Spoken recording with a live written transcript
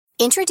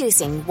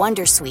Introducing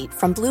Wondersuite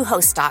from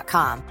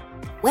Bluehost.com.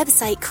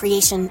 Website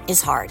creation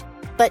is hard,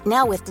 but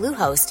now with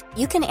Bluehost,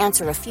 you can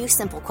answer a few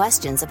simple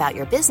questions about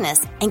your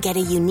business and get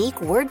a unique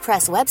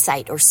WordPress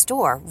website or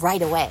store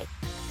right away.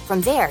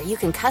 From there, you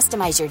can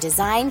customize your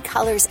design,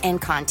 colors,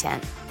 and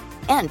content.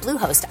 And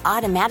Bluehost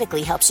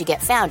automatically helps you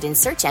get found in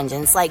search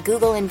engines like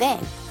Google and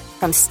Bing.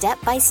 From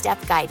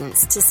step-by-step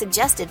guidance to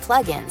suggested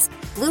plugins,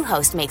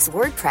 Bluehost makes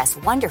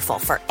WordPress wonderful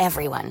for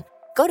everyone.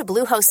 Go to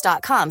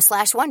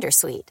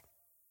bluehost.com/wondersuite.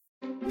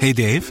 Hey,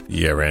 Dave.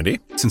 Yeah, Randy.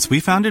 Since we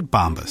founded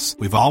Bombas,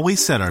 we've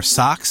always said our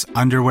socks,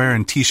 underwear,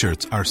 and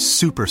T-shirts are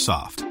super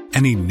soft.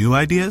 Any new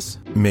ideas?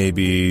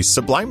 Maybe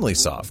sublimely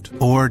soft.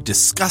 Or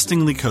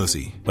disgustingly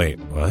cozy. Wait,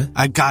 what?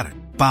 I got it.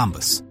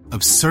 Bombas.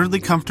 Absurdly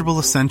comfortable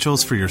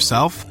essentials for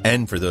yourself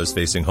and for those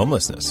facing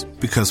homelessness.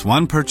 Because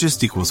one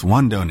purchased equals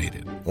one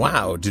donated.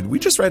 Wow, did we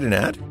just write an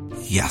ad?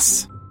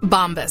 Yes.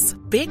 Bombas.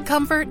 Big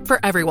comfort for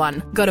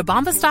everyone. Go to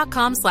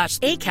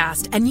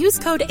bombas.com/ACAST and use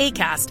code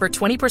ACAST for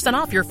 20%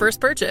 off your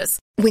first purchase.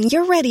 When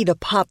you're ready to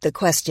pop the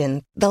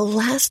question, the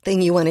last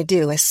thing you want to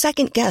do is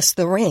second-guess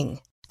the ring.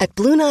 At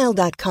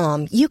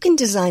BlueNile.com, you can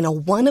design a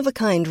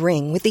one-of-a-kind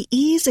ring with the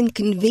ease and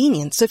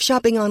convenience of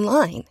shopping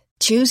online.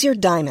 Choose your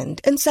diamond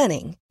and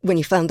setting. When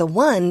you find the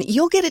one,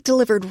 you'll get it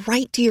delivered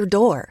right to your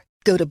door.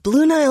 Go to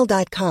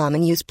BlueNile.com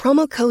and use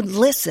promo code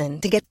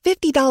LISTEN to get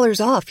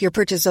 $50 off your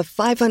purchase of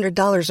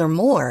 $500 or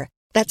more.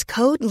 That's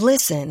code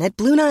LISTEN at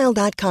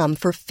BlueNile.com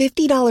for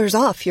 $50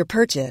 off your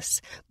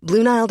purchase.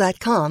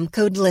 BlueNile.com,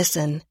 code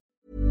LISTEN.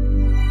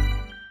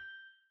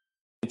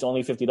 It's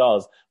only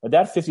 $50, but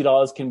that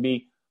 $50 can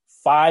be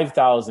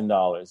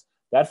 $5,000.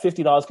 That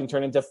 $50 can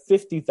turn into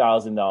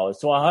 $50,000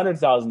 to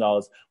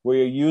 $100,000 where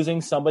you're using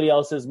somebody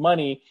else's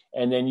money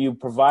and then you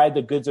provide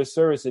the goods or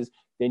services,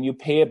 then you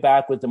pay it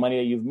back with the money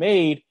that you've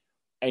made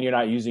and you're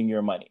not using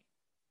your money.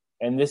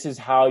 And this is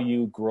how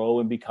you grow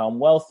and become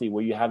wealthy,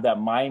 where you have that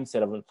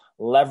mindset of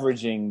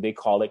leveraging, they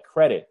call it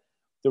credit.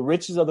 The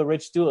richest of the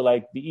rich do it,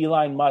 like the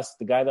Elon Musk,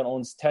 the guy that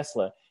owns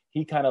Tesla.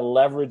 He kind of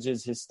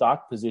leverages his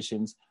stock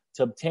positions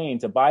to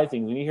buy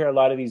things. When you hear a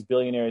lot of these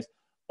billionaires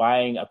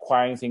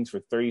acquiring things for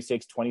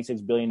 $36,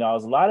 $26 billion, a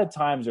lot of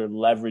times they're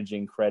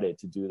leveraging credit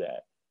to do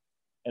that.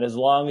 And as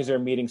long as they're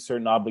meeting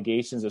certain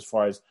obligations as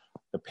far as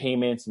the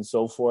payments and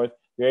so forth,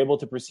 you're able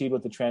to proceed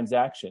with the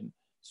transaction.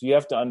 So you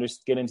have to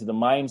get into the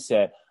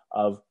mindset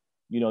of,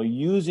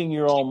 using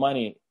your own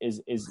money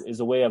is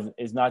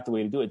not the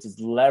way to do it. It's just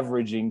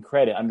leveraging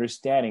credit,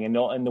 understanding, and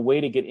the way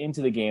to get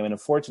into the game. And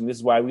unfortunately, this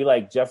is why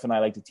Jeff and I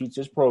like to teach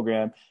this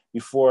program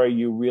before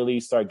you really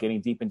start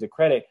getting deep into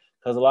credit,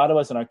 because a lot of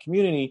us in our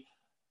community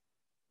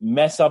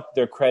mess up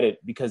their credit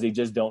because they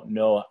just didn't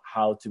know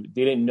how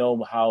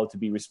to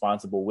be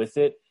responsible with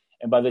it.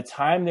 And by the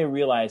time they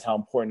realize how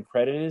important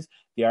credit is,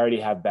 they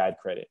already have bad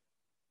credit.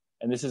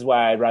 And this is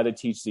why I'd rather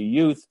teach the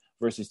youth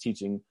versus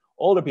teaching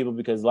older people,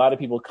 because a lot of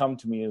people come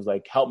to me and is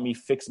like, help me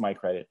fix my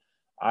credit.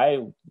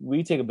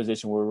 We take a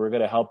position where we're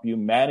going to help you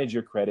manage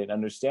your credit,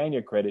 understand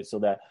your credit, so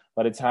that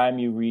by the time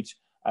you reach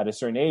at a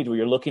certain age where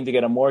you're looking to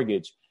get a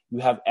mortgage, you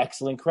have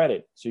excellent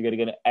credit. So you're going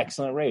to get an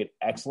excellent rate,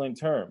 excellent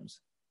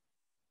terms.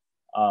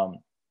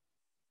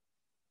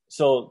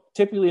 So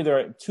typically there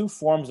are two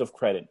forms of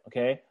credit,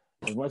 okay?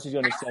 As much as you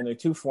understand, there are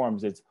two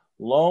forms. It's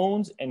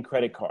loans and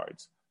credit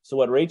cards. So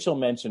what Rachel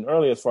mentioned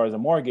earlier, as far as a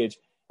mortgage,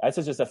 that's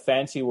just a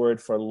fancy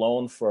word for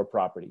loan for a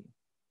property.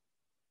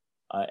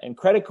 And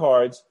credit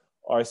cards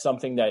are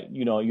something that,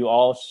 you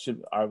all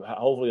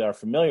hopefully are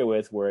familiar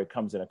with, where it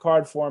comes in a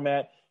card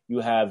format. You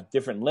have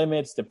different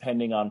limits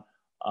depending on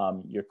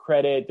your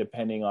credit,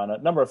 depending on a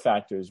number of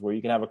factors, where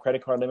you can have a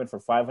credit card limit for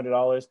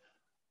 $500,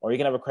 or you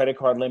can have a credit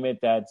card limit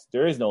that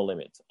there is no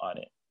limit on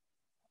it.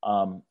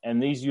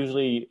 And these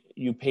usually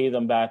you pay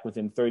them back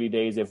within 30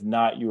 days. If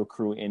not, you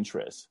accrue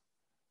interest.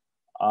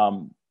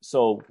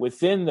 So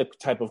within the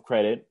type of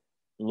credit,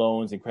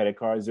 loans and credit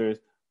cards, there's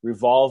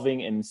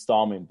revolving and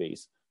installment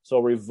based. So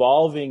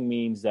revolving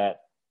means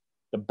that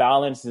the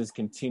balance is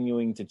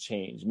continuing to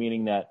change,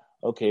 meaning that,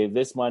 okay,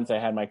 this month I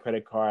had my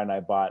credit card and I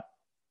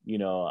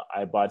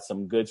bought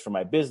some goods for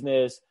my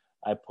business.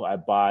 I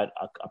bought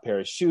a pair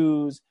of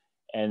shoes,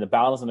 and the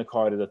balance on the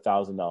card is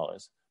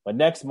 $1,000. But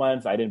next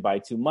month I didn't buy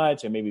too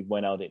much. I maybe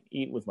went out and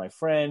eat with my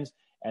friends,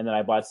 and then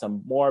I bought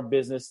some more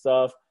business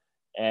stuff,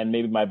 and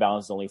maybe my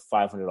balance is only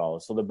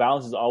 $500. So the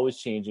balance is always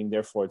changing.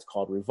 Therefore, it's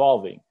called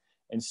revolving.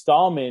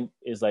 Installment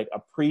is like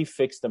a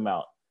prefixed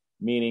amount,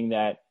 meaning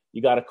that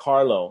you got a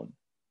car loan,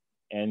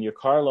 and your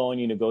car loan,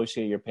 you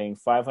negotiate, you're paying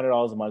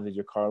 $500 a month as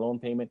your car loan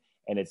payment,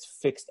 and it's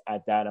fixed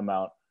at that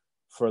amount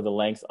for the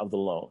length of the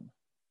loan.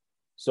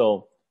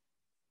 So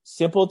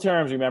simple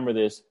terms, remember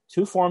this: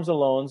 two forms of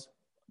loans,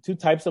 two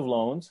types of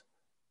loans,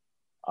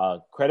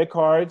 credit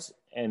cards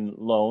and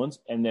loans.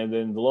 And then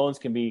the loans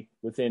can be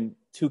within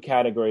two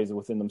categories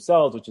within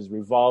themselves, which is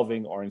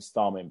revolving or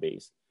installment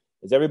based.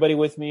 Is everybody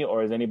with me,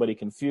 or is anybody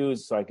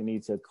confused? So I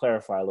need to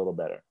clarify a little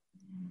better.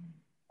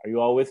 Are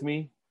you all with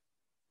me?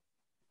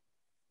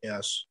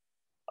 Yes.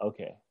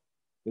 Okay.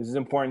 This is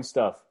important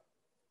stuff.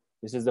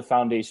 This is the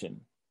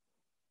foundation.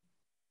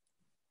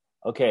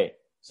 Okay.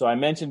 So I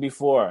mentioned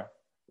before,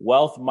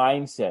 wealth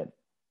mindset.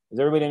 Does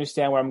everybody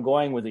understand where I'm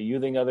going with it?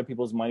 Using other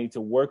people's money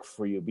to work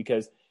for you.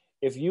 Because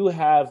if you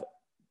have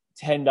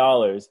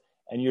 $10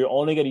 and you're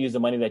only going to use the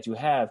money that you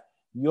have,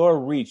 your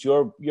reach,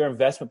 your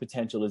investment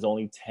potential is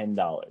only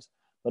 $10.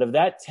 But if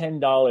that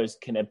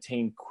 $10 can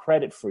obtain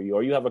credit for you,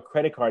 or you have a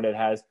credit card that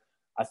has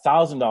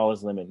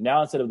 $1,000 limit,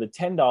 now instead of the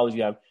 $10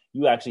 you have,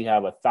 you actually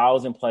have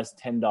 $1,000 plus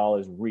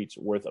 $10 reach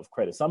worth of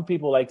credit. Some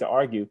people like to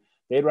argue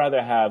they'd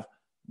rather have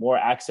more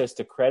access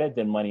to credit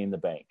than money in the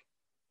bank.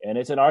 And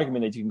it's an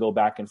argument that you can go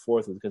back and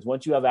forth with, because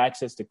once you have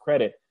access to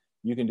credit,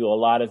 you can do a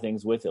lot of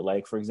things with it.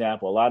 Like, for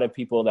example, a lot of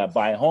people that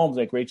buy homes,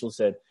 like Rachel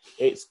said,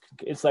 it's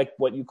like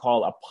what you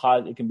call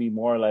it can be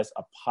more or less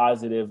a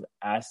positive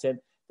asset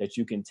that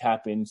you can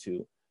tap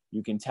into.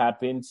 You can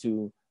tap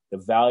into the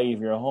value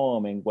of your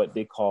home and what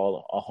they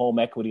call a home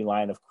equity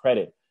line of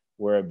credit,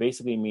 where it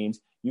basically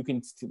means you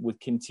can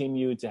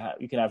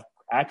have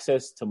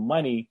access to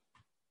money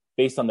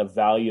based on the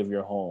value of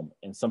your home.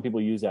 And some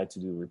people use that to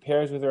do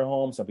repairs with their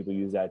home. Some people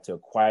use that to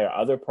acquire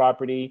other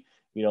property.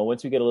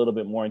 Once we get a little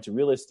bit more into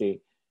real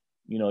estate,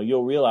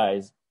 you'll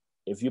realize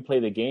if you play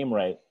the game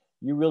right,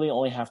 you really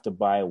only have to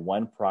buy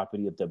one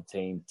property to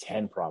obtain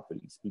 10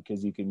 properties,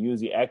 because you can use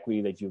the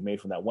equity that you've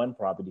made from that one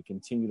property to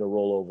continue to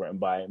roll over and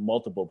buy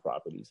multiple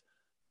properties.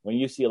 When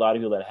you see a lot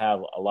of people that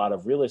have a lot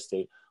of real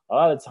estate, a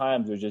lot of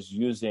times they're just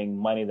using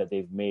money that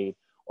they've made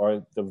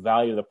or the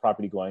value of the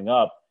property going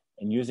up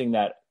and using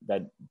that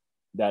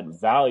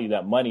value,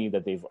 that money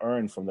that they've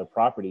earned from the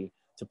property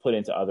to put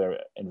into other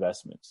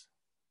investments.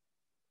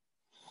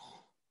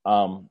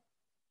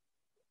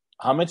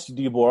 How much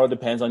do you borrow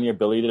depends on your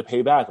ability to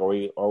pay back, or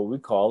we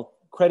call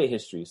credit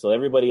history. So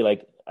everybody,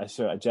 like I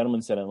saw a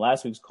gentleman said in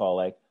last week's call,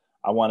 like,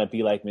 I want to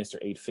be like Mr.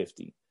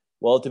 850.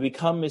 Well, to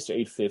become Mr.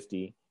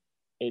 850,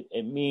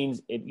 it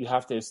means you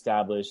have to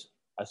establish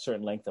a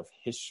certain length of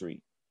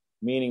history,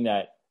 meaning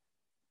that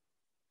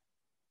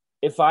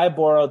if I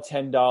borrowed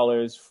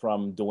 $10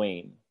 from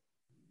Dwayne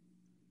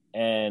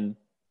and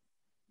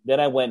then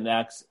I went and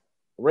asked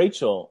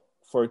Rachel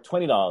for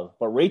 $20,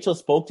 but Rachel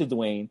spoke to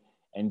Dwayne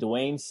and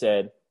Dwayne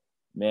said,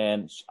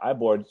 man,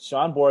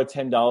 Sean borrowed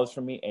 $10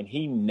 from me and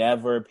he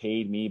never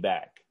paid me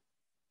back.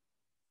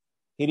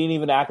 He didn't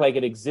even act like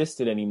it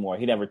existed anymore.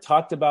 He never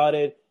talked about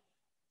it.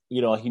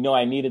 He knew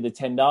I needed the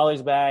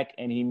 $10 back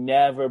and he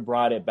never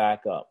brought it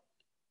back up.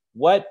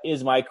 What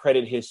is my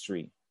credit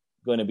history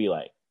going to be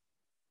like?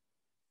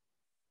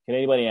 Can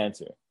anybody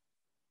answer?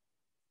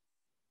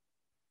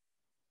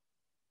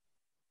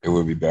 It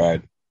would be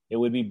bad. It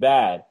would be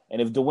bad.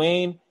 And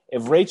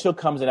if Rachel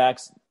comes and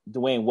asks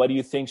Dwayne, what do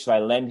you think? Should I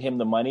lend him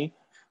the money?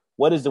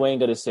 What is Dwayne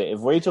going to say?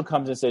 If Rachel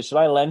comes and says, should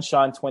I lend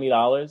Sean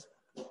 $20?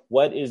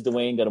 What is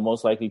Dwayne going to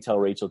most likely tell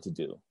Rachel to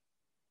do?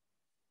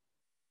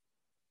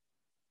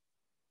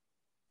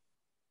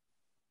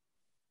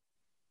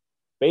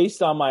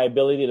 Based on my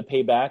ability to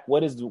pay back,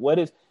 what is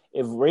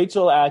if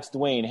Rachel asks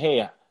Dwayne,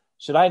 hey,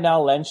 should I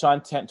now lend Sean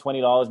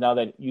 $20 now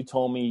that you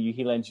told me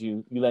you lent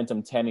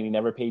him 10 and he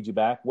never paid you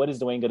back? What is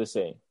Dwayne going to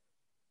say?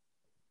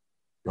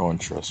 You're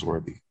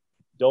untrustworthy.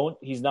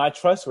 He's not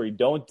trustworthy.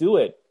 Don't do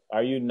it.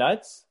 Are you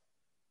nuts?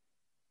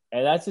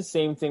 And that's the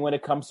same thing when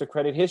it comes to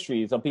credit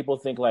history. Some people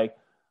think like,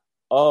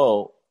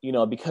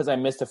 because I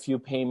missed a few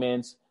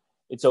payments,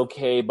 it's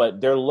okay. But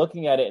they're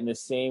looking at it in the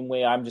same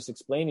way I'm just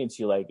explaining to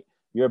you, like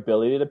your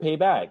ability to pay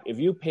back. If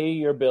you pay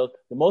your bill,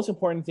 the most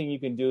important thing you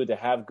can do to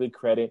have good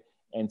credit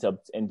and to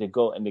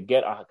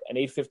get an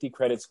 850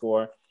 credit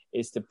score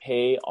is to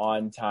pay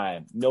on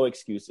time. No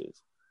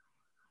excuses.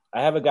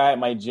 I have a guy at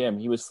my gym.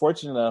 He was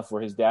fortunate enough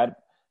where his dad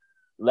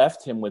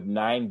left him with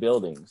 9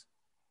 buildings.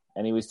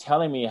 And he was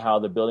telling me how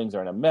the buildings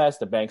are in a mess.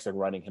 The banks are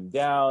running him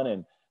down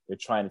and they're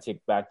trying to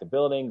take back the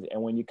buildings.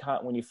 And when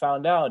you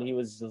found out, he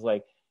was just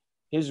like,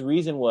 his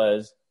reason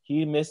was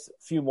he missed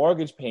a few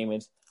mortgage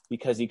payments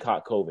because he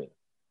caught COVID.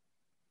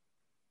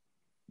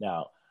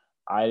 Now,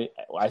 I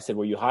said,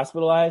 were you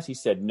hospitalized? He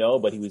said no,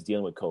 but he was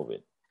dealing with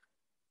COVID.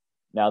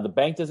 Now, the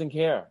bank doesn't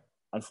care,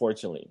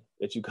 unfortunately,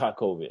 that you caught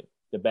COVID.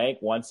 The bank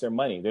wants their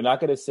money. They're not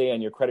going to say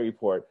on your credit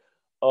report,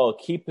 oh,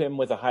 keep him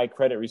with a high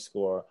credit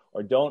score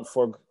or don't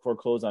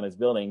foreclose on his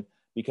building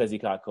because he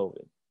caught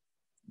COVID.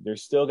 They're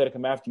still going to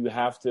come after you. You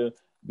have to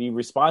be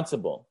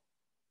responsible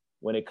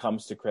when it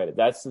comes to credit.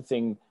 That's the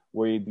thing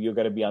where you're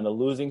going to be on the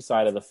losing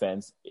side of the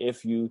fence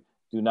if you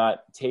do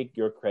not take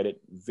your credit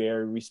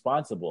very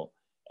responsible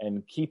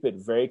and keep it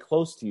very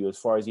close to you as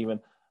far as even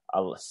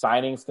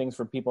signing things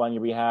for people on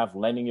your behalf,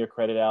 lending your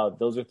credit out.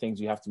 Those are things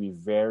you have to be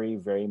very,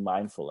 very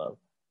mindful of.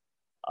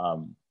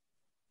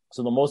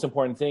 So the most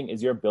important thing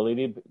is your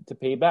ability to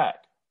pay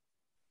back.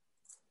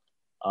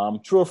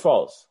 True or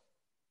false?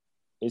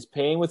 Is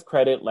paying with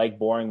credit like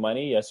borrowing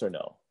money? Yes or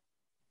no?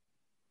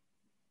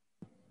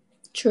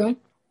 True.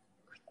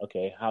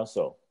 Okay, how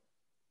so?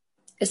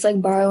 It's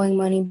like borrowing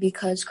money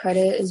because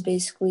credit is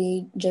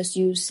basically just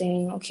you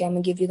saying, okay, I'm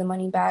going to give you the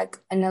money back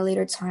in a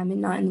later time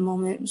and not in the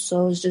moment.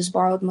 So it's just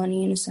borrowed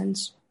money in a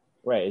sense.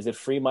 Right. Is it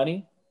free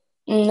money?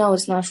 No,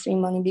 it's not free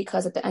money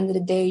because at the end of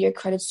the day, your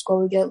credit score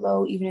will get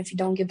low even if you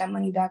don't give that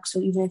money back. So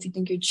even if you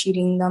think you're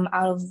cheating them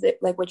out of it,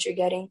 like what you're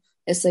getting,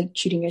 it's like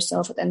cheating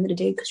yourself at the end of the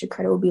day because your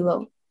credit will be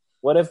low.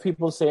 What if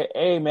people say,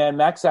 hey, man,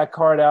 max that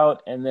card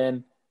out, and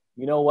then,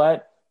 you know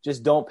what?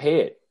 Just don't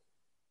pay it.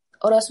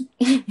 Oh, that's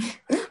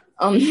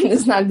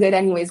it's not good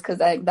anyways because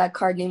that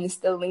card name is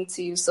still linked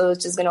to you. So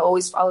it's just going to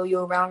always follow you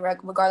around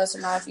regardless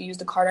of not if you use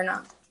the card or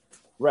not.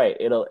 Right.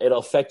 It'll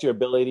affect your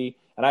ability.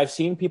 And I've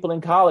seen people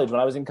in college, when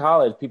I was in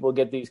college, people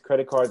get these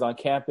credit cards on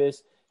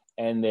campus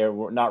and they're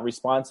not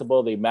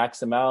responsible. They max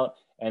them out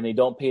and they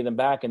don't pay them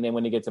back. And then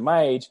when they get to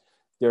my age,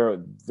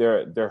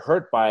 they're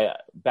hurt by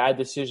bad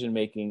decision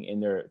making in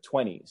their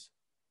 20s.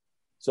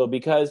 So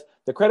because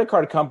the credit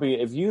card company,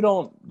 if you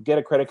don't get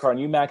a credit card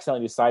and you max out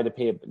and decide to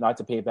pay it, not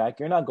to pay it back,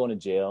 you're not going to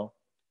jail.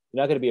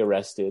 You're not going to be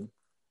arrested.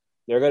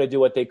 They're going to do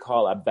what they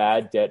call a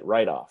bad debt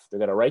write-off. They're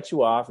going to write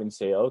you off and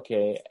say,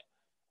 okay,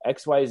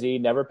 XYZ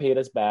never paid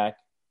us back.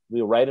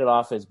 We'll write it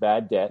off as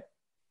bad debt.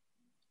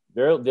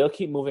 They'll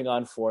keep moving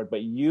on forward,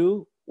 but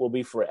you will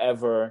be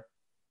forever.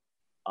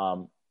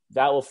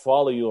 That will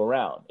follow you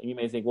around. And you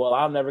may think, well,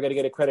 I'm never going to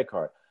get a credit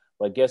card.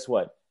 But guess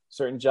what?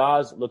 Certain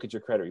jobs look at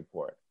your credit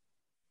report.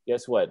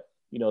 Guess what?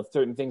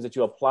 Certain things that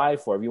you apply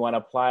for. If you want to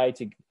apply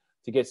to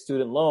get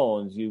student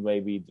loans, you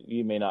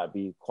may not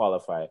be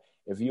qualified.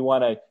 If you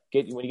want to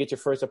when you get your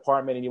first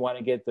apartment and you want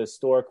to get the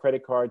store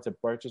credit card to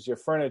purchase your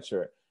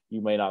furniture,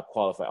 you may not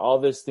qualify. All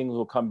these things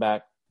will come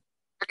back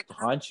to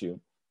haunt you.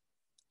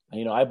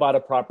 And, I bought a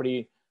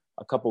property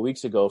a couple of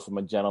weeks ago from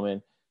a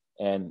gentleman,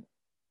 and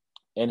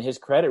in his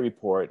credit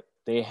report,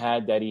 they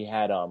had that he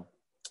had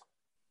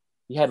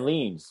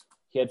liens.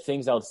 He had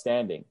things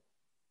outstanding.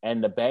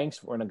 And the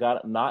banks were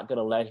not going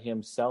to let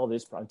him sell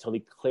this until he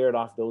cleared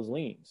off those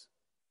liens.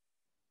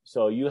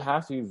 So you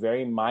have to be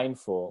very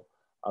mindful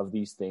of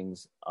these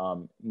things,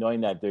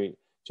 knowing that they're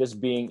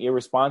just being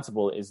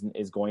irresponsible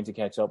is going to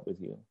catch up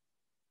with you.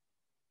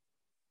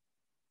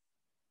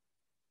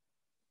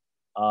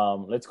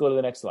 Let's go to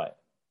the next slide.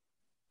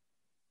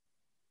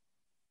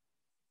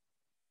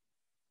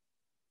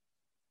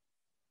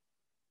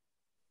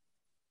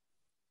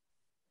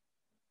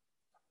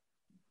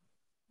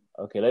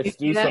 Okay, let's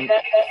do some.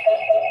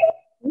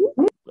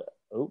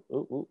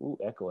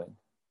 Echoing.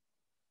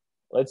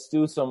 Let's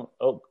do some.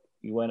 Oh,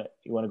 you want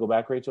to go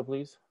back, Rachel,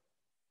 please?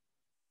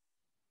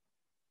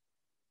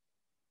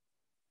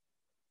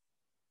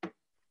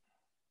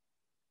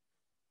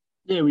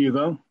 There you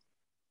go.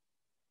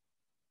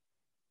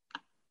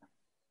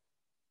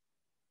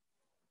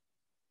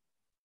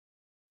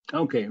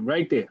 Okay,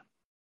 right there.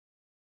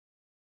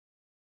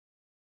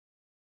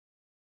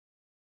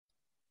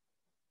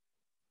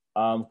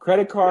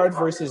 Credit card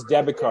versus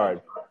debit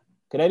card.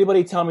 Can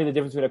anybody tell me the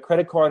difference between a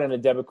credit card and a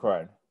debit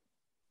card?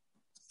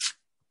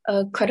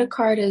 A credit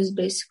card is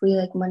basically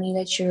like money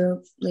that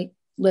you're like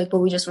what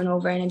we just went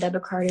over, and a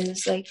debit card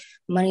is like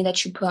money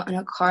that you put on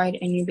a card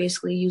and you're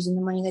basically using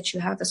the money that you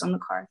have that's on the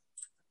card.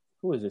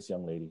 Who is this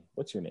young lady?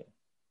 What's your name?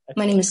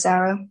 My name is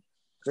Sarah.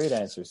 Great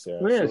answer,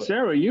 Sarah. Yeah,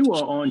 Sarah, you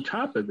are on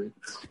top of it.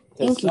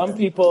 Some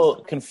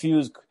people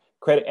confuse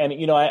credit,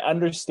 and I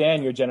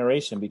understand your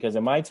generation, because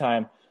in my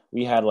time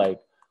we had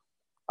like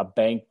a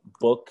bank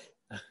book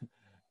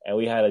and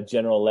we had a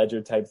general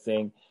ledger type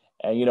thing,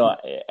 and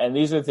and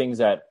these are things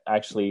that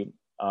actually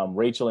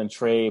Rachel and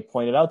Trey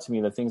pointed out to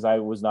me, the things I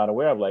was not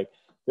aware of. Like,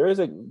 there is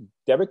a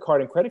debit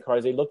card and credit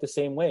cards, they look the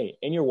same way.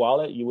 In your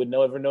wallet, you would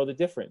never know the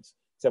difference,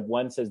 except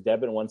one says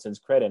debit and one says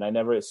credit. And I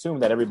never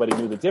assumed that everybody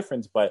knew the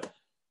difference, but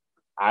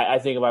I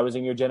think if I was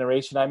in your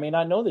generation, I may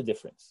not know the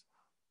difference.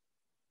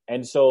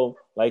 And so,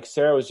 like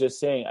Sarah was just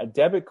saying, a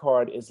debit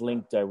card is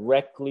linked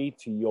directly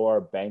to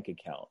your bank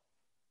account.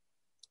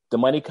 The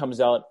money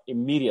comes out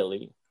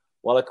immediately,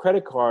 while a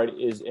credit card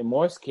is, in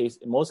most cases,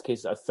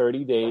 a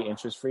 30-day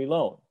interest-free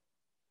loan.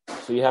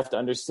 So you have to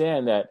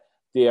understand that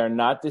they are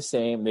not the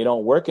same. They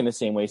don't work in the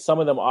same way. Some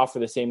of them offer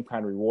the same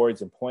kind of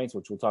rewards and points,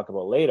 which we'll talk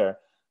about later,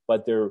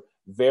 but they're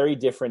very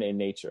different in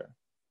nature.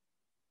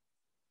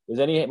 Does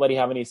anybody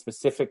have any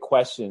specific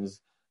questions?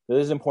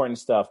 This is important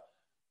stuff,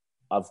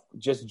 of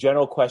just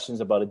general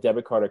questions about a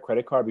debit card or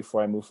credit card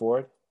before I move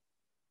forward.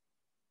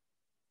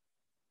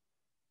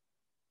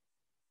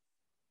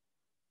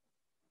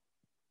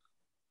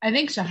 I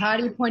think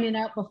Shahadi pointed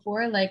out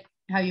before, like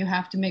how you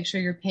have to make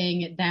sure you're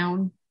paying it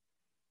down.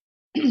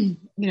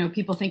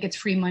 People think it's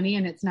free money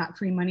and it's not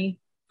free money.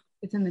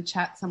 It's in the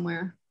chat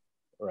somewhere.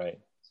 Right.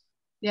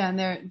 Yeah, and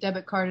their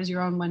debit card is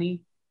your own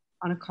money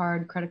on a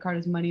card. Credit card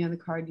is money on the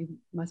card you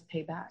must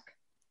pay back.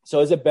 So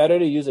is it better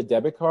to use a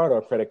debit card or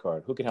a credit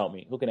card? Who can help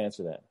me? Who can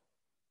answer that?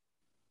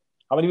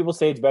 How many people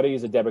say it's better to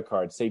use a debit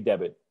card? Say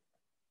debit.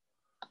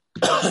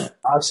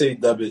 I'll say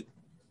debit.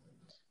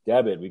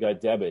 Debit. We got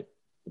debit.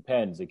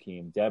 Depends,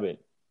 Akeem. Debit.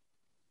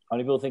 How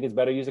many people think it's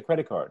better to use a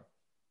credit card?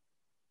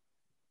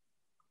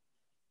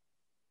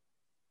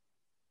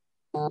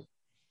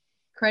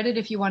 Credit,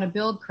 if you want to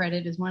build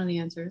credit, is one of the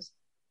answers.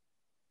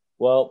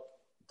 Well,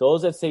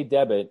 those that say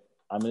debit,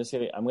 I'm going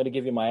to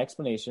give you my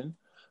explanation,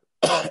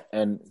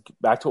 and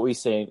back to what we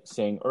were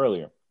saying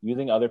earlier.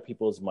 using other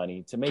people's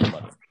money to make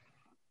money.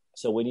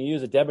 So when you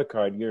use a debit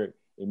card, you're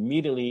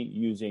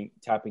immediately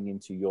tapping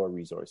into your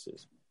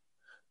resources.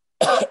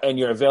 And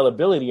your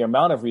availability, your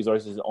amount of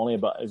resources is only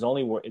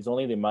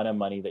the amount of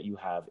money that you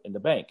have in the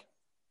bank.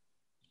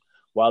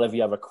 While if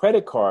you have a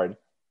credit card,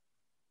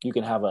 you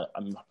can have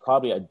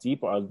probably a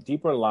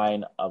deeper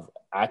line of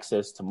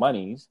access to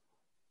monies.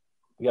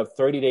 You have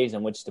 30 days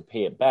in which to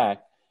pay it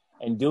back.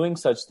 And doing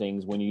such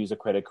things when you use a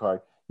credit card,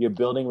 you're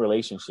building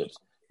relationships.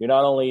 You're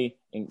not only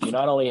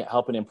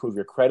helping improve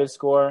your credit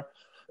score,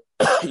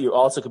 you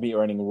also could be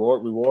earning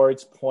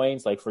rewards,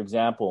 points. Like, for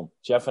example,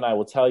 Jeff and I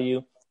will tell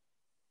you,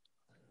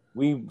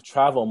 we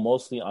travel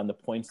mostly on the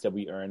points that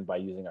we earn by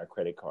using our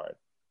credit card.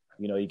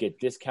 You get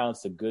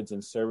discounts to goods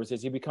and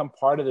services. You become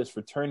part of this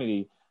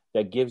fraternity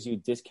that gives you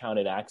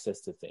discounted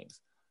access to things.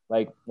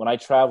 Like when I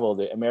travel,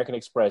 the American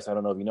Express, I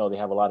don't know if you know, they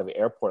have a lot of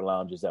airport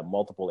lounges at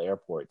multiple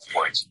airports.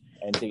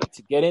 And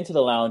to get into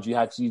the lounge,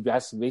 you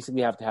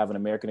basically have to have an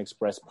American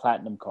Express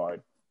Platinum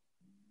card.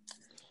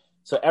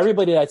 So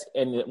everybody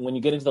and when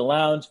you get into the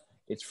lounge,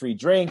 it's free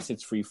drinks,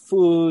 it's free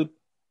food.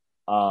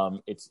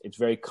 It's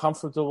very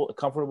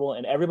comfortable,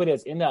 and everybody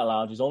that's in that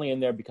lounge is only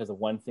in there because of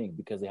one thing,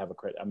 because they have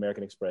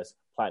American Express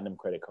Platinum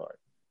credit card.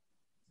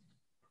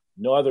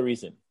 No other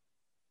reason.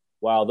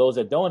 While those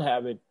that don't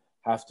have it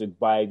have to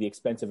buy the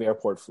expensive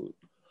airport food.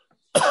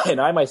 And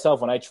I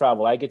myself, when I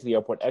travel, I get to the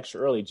airport extra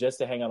early just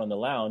to hang out on the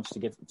lounge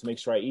to make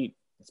sure I eat.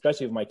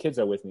 Especially if my kids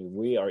are with me,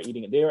 we are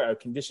eating. They are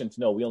conditioned to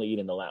know we only eat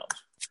in the lounge.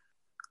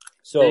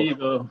 So there you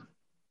go.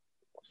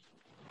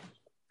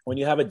 When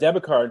you have a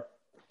debit card,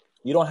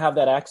 you don't have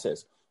that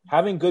access.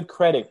 Having good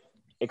credit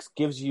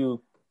gives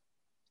you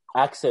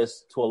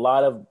access to a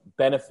lot of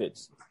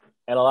benefits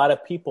and a lot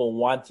of people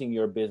wanting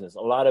your business.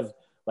 A lot of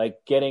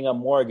like getting a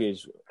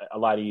mortgage a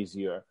lot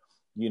easier,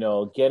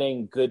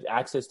 getting good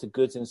access to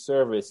goods and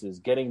services,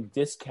 getting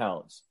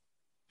discounts.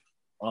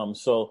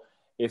 So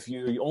if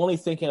you're only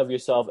thinking of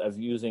yourself as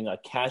using a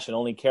cash and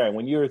only carry,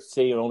 when you're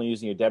only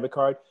using your debit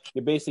card,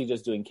 you're basically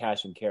just doing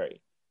cash and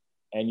carry.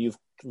 And you've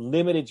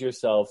limited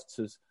yourself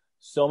to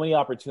so many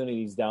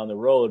opportunities down the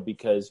road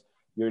because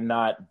you're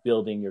not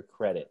building your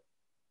credit.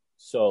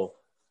 So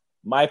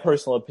my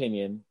personal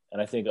opinion,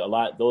 and I think a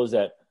lot those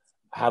that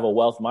have a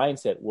wealth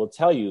mindset will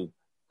tell you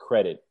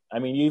credit. I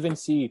mean, you even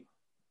see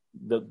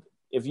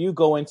if you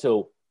go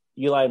into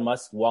Elon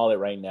Musk's wallet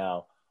right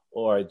now,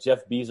 or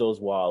Jeff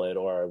Bezos' wallet,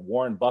 or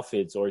Warren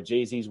Buffett's, or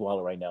Jay-Z's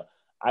wallet right now,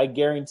 I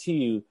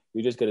guarantee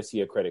you're just going to see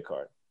a credit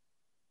card.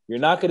 You're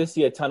not going to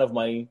see a ton of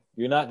money.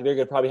 They're going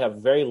to probably have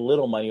very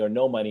little money or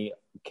no money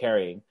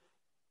carrying.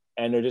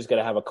 And they're just going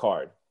to have a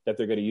card that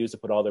they're going to use to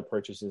put all their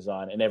purchases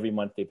on. And every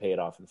month they pay it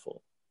off in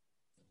full.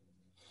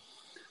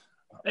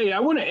 Hey,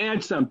 I want to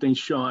add something,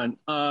 Sean.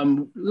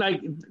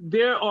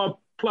 There are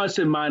plus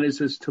and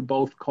minuses to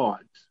both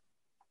cards.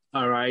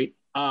 All right.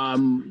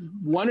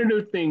 One of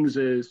the things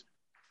is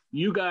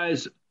you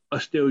guys are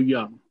still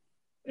young,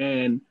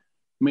 and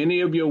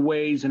many of your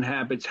ways and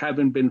habits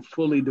haven't been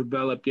fully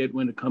developed yet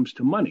when it comes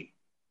to money.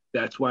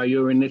 That's why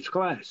you're in this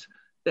class,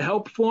 to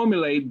help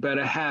formulate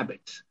better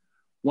habits.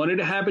 One of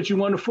the habits you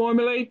want to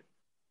formulate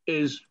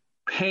is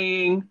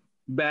paying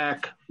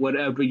back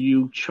whatever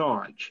you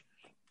charge.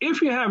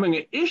 If you're having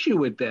an issue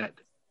with that,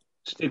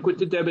 stick with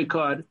the debit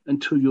card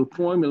until you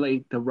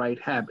formulate the right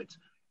habits.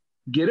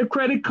 Get a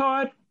credit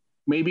card,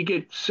 maybe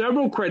get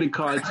several credit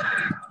cards,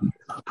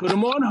 put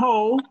them on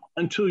hold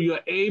until you're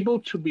able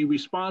to be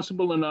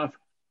responsible enough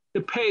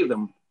to pay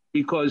them,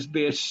 because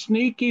they're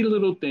sneaky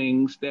little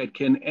things that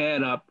can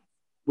add up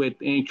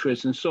with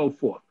interest and so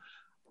forth.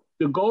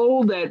 The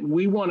goal that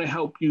we want to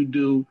help you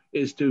do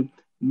is to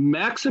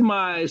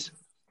maximize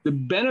the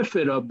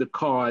benefit of the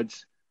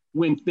cards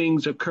when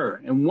things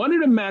occur. And one of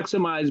the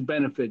maximized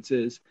benefits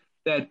is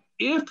that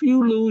if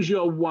you lose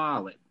your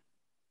wallet,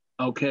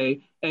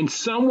 okay, and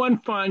someone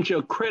finds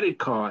your credit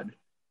card,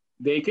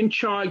 they can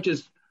charge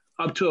us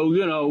up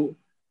to,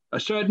 a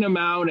certain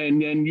amount,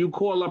 and then you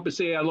call up and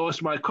say, I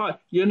lost my card.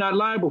 You're not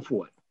liable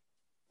for it.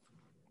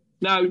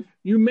 Now,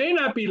 you may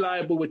not be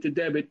liable with the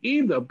debit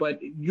either,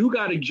 but you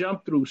got to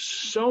jump through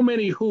so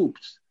many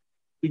hoops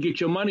to get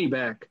your money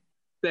back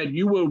that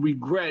you will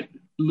regret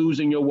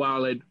losing your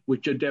wallet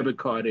with your debit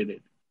card in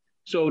it.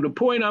 So the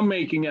point I'm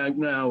making out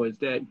now is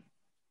that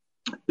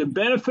the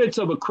benefits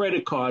of a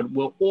credit card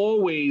will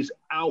always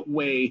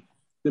outweigh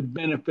the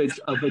benefits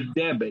of a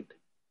debit,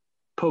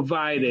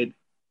 provided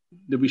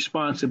the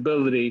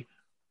responsibility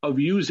of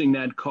using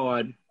that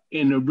card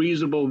in a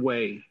reasonable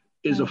way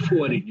is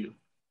afforded you.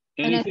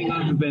 Anything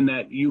other than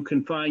that, you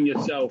can find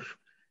yourself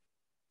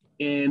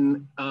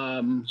in,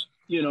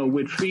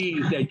 with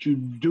fees that you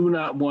do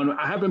not want.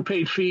 I haven't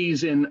paid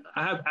fees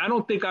I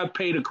don't think I've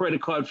paid a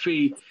credit card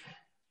fee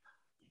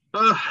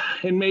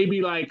in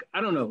maybe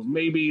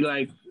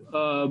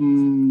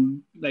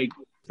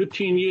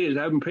 15 years.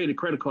 I haven't paid a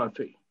credit card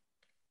fee.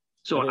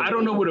 So I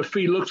don't know what a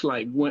fee looks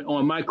like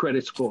on my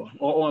credit score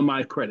or on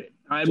my credit.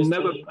 I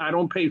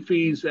don't pay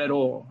fees at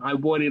all. I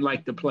avoid it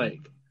like the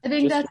plague. I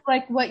think that's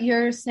like what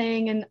you're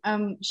saying, and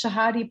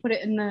Shahadi put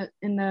it in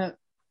the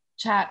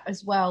chat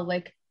as well.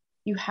 Like,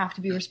 you have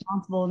to be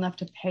responsible enough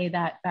to pay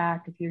that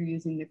back if you're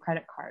using the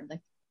credit card.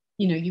 Like,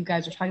 you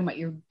guys are talking about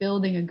you're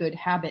building a good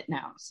habit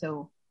now.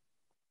 So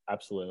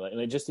absolutely.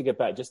 And just to get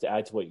back, just to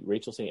add to what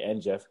Rachel's saying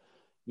and Jeff,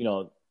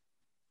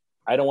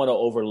 I don't want to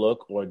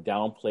overlook or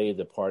downplay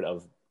the part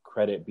of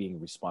credit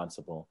being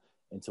responsible.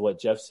 And to what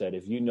Jeff said,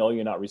 if you know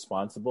you're not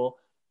responsible,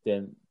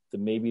 then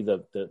maybe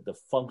the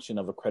function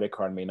of a credit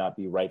card may not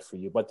be right for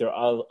you. But there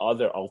are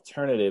other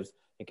alternatives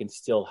that can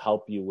still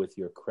help you with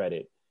your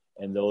credit.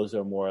 And those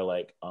are more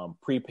like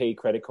prepaid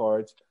credit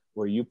cards,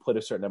 where you put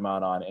a certain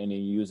amount on and you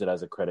use it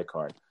as a credit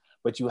card.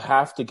 But you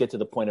have to get to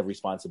the point of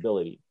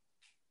responsibility.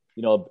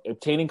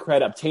 Obtaining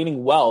credit,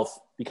 obtaining wealth,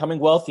 becoming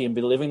wealthy and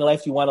living the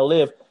life you want to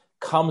live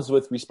comes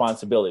with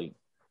responsibility.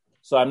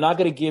 So I'm not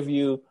going to give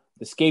you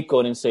the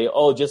scapegoat and say,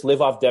 oh, just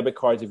live off debit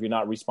cards if you're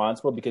not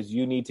responsible, because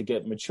you need to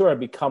get mature and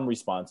become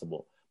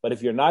responsible. But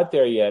if you're not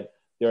there yet,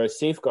 there are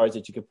safeguards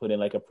that you can put in,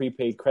 like a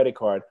prepaid credit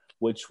card,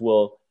 which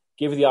will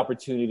give you the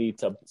opportunity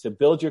to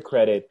build your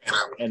credit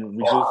and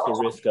reduce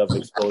the risk of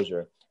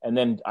exposure. And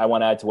then I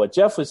want to add to what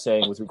Jeff was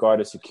saying with regard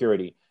to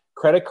security.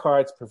 Credit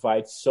cards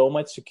provide so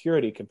much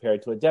security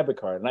compared to a debit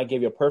card. And I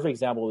gave you a perfect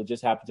example that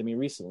just happened to me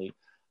recently.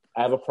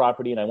 I have a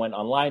property and I went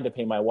online to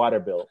pay my water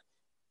bill.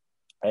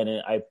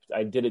 And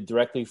I did it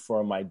directly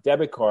for my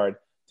debit card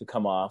to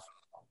come off.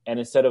 And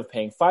instead of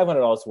paying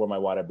 $500 for my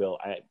water bill,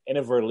 I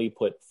inadvertently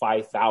put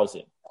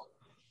 $5,000.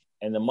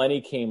 And the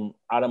money came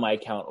out of my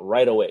account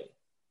right away.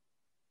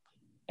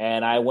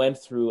 And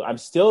I'm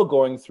still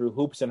going through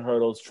hoops and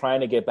hurdles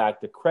trying to get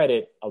back the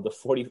credit of the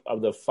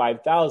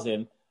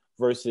 $5,000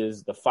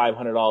 versus the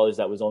 $500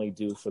 that was only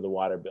due for the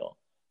water bill.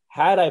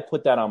 Had I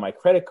put that on my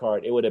credit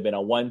card, it would have been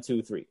a 1,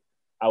 2, 3.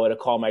 I would have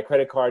called my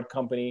credit card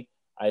company.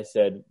 I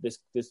said, this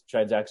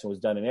transaction was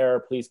done in error.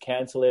 Please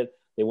cancel it.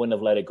 They wouldn't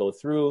have let it go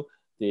through.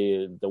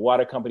 The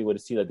water company would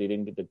have seen that they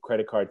didn't get the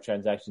credit card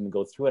transaction to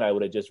go through, and I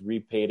would have just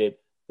repaid it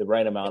the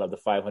right amount of the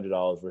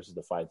 $500 versus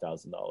the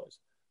 $5,000.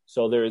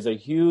 So there is a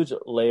huge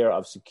layer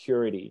of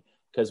security,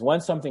 because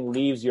once something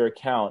leaves your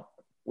account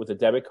with a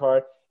debit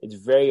card, it's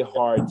very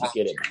hard to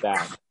get it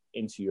back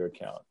into your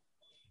account.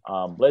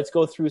 Let's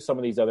go through some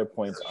of these other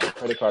points on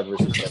credit card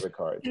versus debit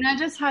card. Can I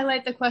just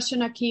highlight the question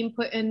Akeem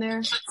put in there?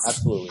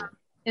 Absolutely.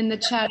 In the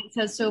chat, it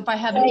says, so if I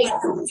have an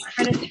 800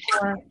 credit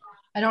score,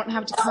 I don't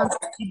have to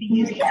constantly be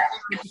using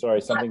it. Sorry,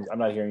 I'm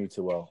not hearing you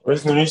too well.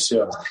 Where's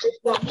Nunisha?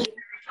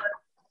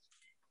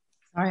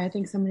 Sorry, I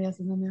think somebody else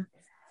is in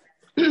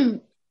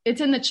there. It's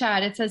in the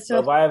chat. It says, so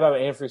if I have an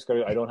antifreeze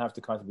card, I don't have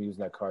to constantly be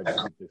using that card to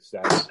keep the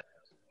status.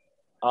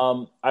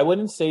 I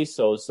wouldn't say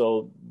so.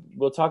 So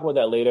we'll talk about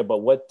that later, but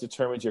what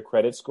determines your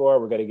credit score?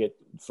 We're going to get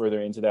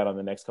further into that on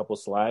the next couple of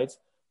slides.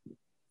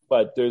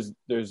 But there's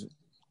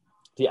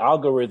the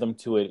algorithm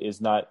to it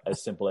is not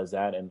as simple as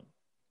that. And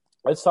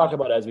let's talk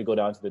about it as we go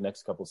down to the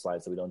next couple of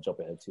slides so we don't jump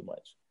ahead too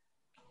much.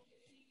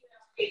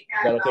 Is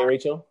that okay,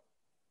 Rachel?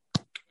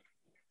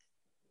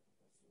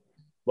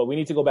 But we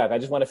need to go back. I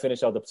just want to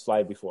finish out the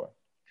slide before.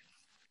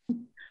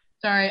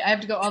 Sorry, I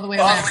have to go all the way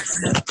around.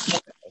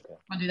 Okay.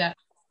 I'll do that.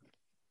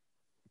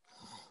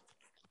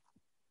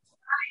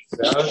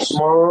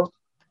 Tomorrow?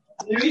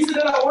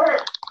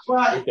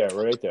 Right there.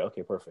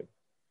 Okay, perfect.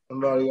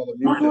 Somebody got to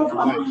mute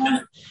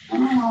that.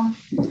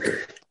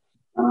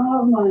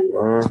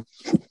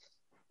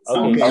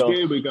 Okay, so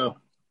here we go.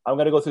 I'm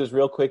going to go through this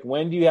real quick.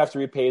 When do you have to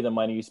repay the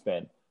money you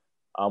spend?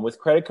 With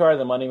credit card,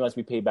 the money must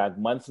be paid back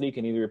monthly. You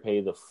can either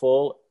repay the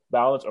full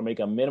balance or make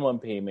a minimum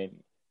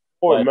payment.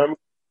 Remember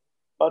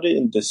about it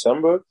in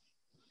December?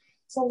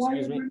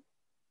 Excuse me?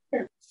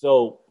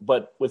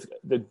 But with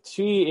the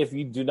T, if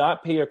you do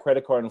not pay your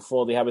credit card in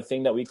full, they have a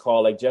thing that we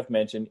call, like Jeff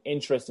mentioned,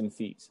 interest and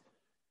fees.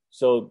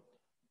 So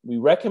we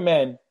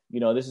recommend,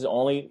 this is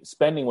only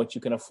spending what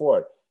you can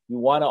afford. You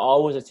want to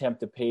always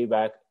attempt to pay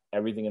back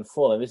everything in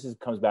full. And this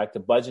comes back to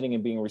budgeting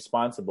and being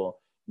responsible,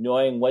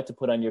 knowing what to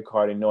put on your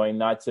card and knowing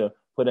not to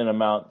put an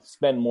amount,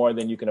 spend more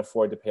than you can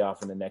afford to pay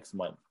off in the next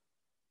month.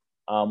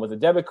 With a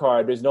debit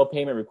card, there's no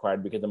payment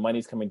required because the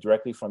money's coming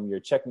directly from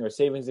your checking or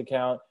savings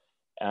account.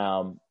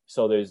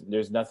 So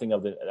there's nothing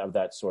of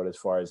that sort as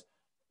far as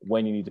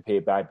when you need to pay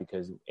it back,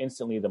 because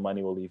instantly the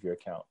money will leave your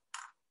account.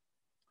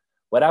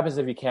 What happens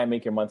if you can't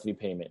make your monthly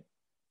payment?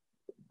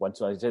 Like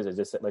I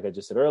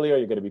just said earlier,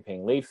 you're going to be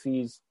paying late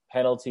fees,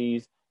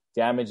 penalties,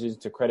 damages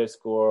to credit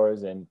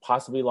scores, and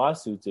possibly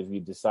lawsuits if you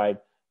decide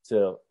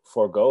to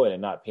forego it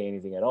and not pay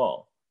anything at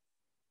all.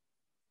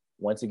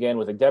 Once again,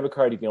 with a debit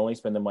card, you can only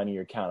spend the money in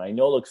your account. I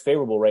know it looks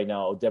favorable right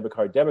now, debit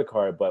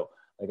card, but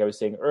like I was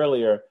saying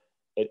earlier,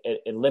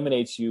 it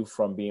eliminates you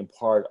from being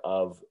part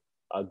of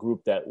a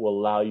group that will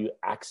allow you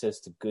access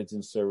to goods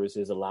and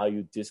services, allow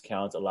you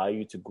discounts, allow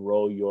you to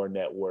grow your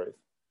net worth.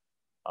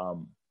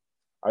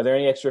 Are there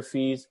any extra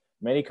fees?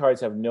 Many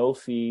cards have no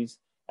fees,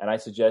 and I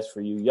suggest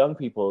for you young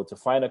people to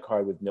find a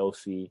card with no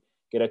fee.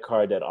 Get a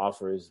card that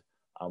offers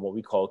what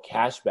we call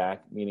cash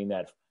back, meaning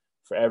that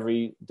for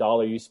every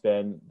dollar you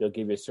spend, they'll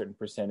give you a certain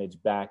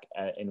percentage back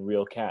in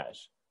real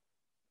cash.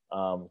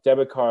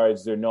 Debit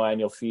cards, there are no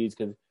annual fees,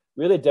 because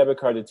really a debit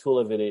card, the tool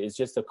of it is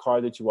just a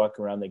card that you walk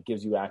around that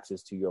gives you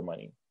access to your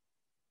money.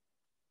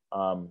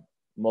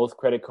 Most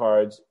credit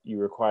cards, you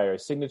require a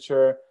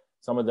signature.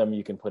 Some of them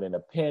you can put in a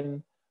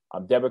PIN.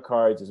 Debit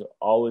cards is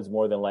always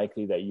more than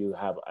likely that you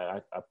have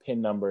a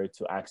PIN number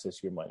to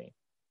access your money.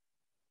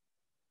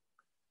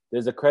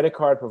 There's a credit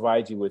card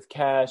provides you with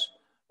cash.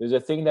 There's a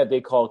thing that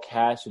they call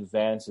cash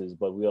advances,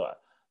 but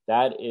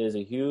that is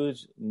a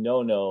huge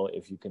no-no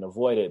if you can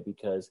avoid it,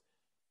 because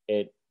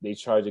they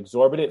charge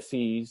exorbitant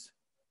fees.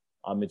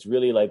 It's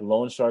really like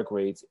loan shark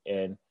rates,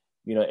 and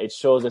it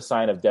shows a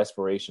sign of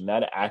desperation.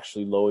 That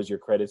actually lowers your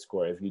credit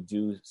score if you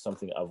do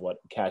something of what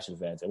cash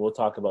advance, and we'll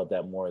talk about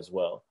that more as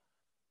well.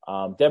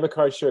 Debit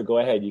card, sure, go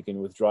ahead. You can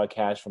withdraw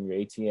cash from your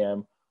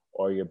ATM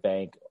or your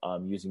bank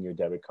using your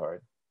debit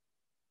card.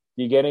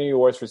 You get any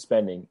rewards for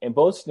spending? In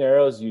both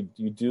scenarios, you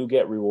do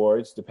get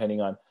rewards depending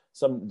on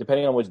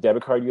which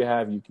debit card you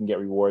have. You can get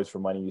rewards for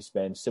money you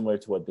spend, similar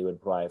to what they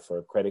would provide for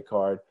a credit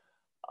card.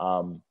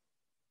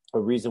 A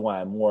reason why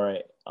I'm more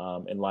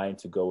in line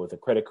to go with a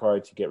credit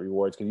card to get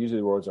rewards, because usually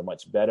the rewards are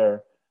much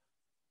better,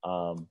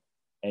 and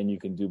you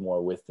can do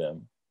more with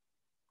them.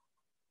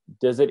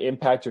 Does it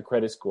impact your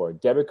credit score?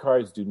 Debit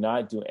cards do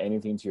not do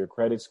anything to your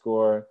credit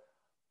score.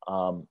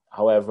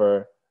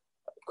 However,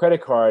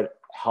 credit card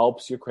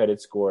helps your credit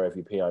score if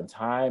you pay on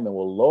time, and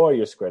will lower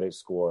your credit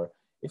score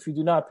if you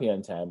do not pay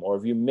on time, or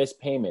if you miss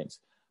payments.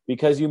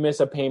 Because you miss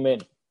a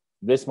payment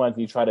this month,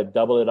 you try to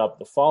double it up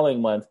the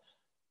following month,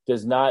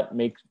 does not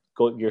make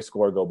your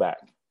score go back.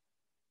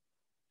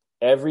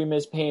 Every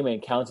missed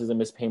payment counts as a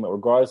missed payment,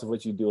 regardless of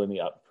what you do in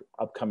the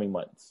upcoming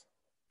months.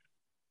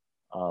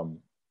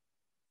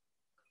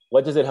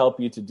 What does it help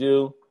you to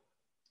do?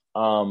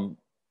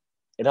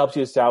 It helps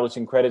you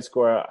establishing credit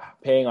score.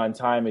 Paying on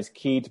time is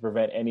key to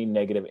prevent any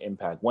negative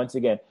impact. Once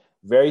again,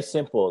 very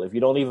simple. If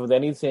you don't leave with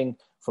anything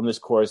from this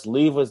course,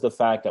 leave with the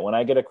fact that when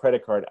I get a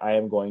credit card, I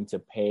am going to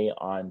pay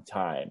on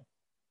time.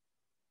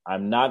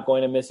 I'm not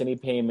going to miss any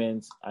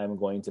payments. I'm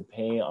going to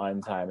pay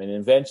on time. And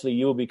eventually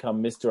you will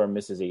become Mr. or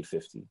Mrs.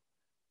 850.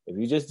 If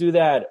you just do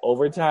that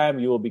over time,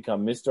 you will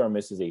become Mr. or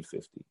Mrs.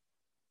 850.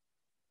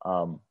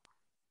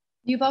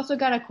 You've also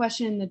got a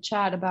question in the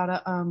chat about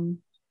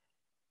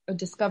a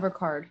Discover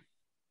card.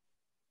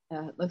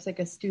 It looks like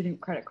a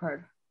student credit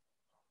card.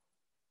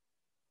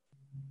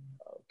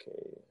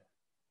 Okay.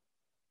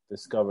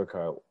 Discover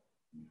card.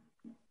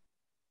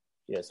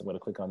 Yes, I'm going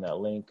to click on that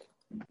link.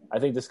 I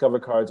think Discover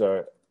cards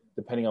are,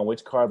 depending on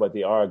which card, but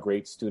they are a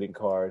great student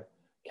card.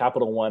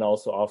 Capital One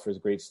also offers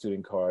great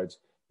student cards.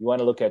 You want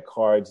to look at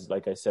cards,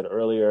 like I said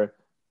earlier,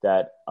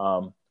 that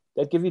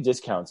give you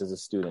discounts as a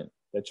student,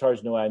 that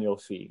charge no annual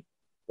fee,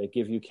 that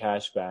give you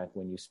cash back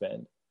when you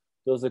spend.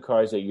 Those are the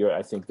cards that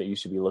I think that you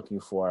should be looking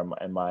for,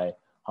 in my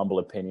humble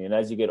opinion.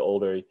 As you get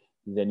older,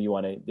 then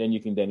you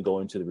can go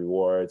into the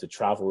rewards, the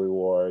travel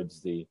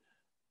rewards, the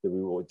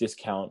reward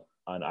discount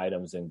on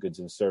items and goods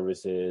and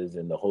services,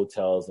 and the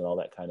hotels and all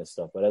that kind of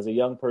stuff. But as a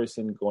young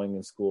person going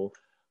in school,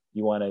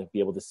 you want to be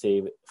able to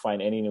save,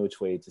 find any which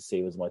way to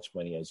save as much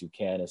money as you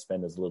can and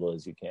spend as little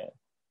as you can.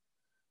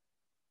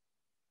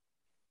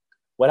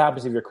 What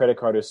happens if your credit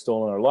card is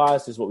stolen or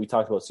lost? This is what we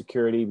talked about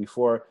security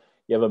before.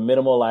 You have a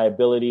minimal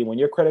liability. When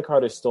your credit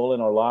card is stolen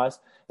or lost,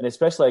 and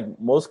especially like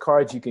most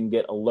cards, you can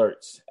get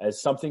alerts.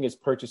 As something is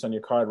purchased on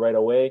your card right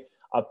away,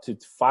 up to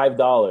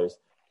 $5,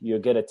 you'll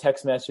get a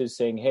text message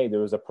saying, hey,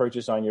 there was a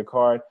purchase on your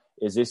card.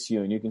 Is this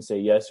you? And you can say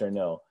yes or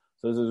no.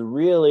 So this is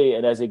really,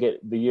 and as the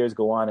years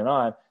go on and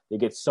on, they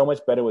get so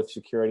much better with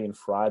security and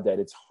fraud that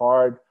it's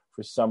hard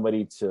for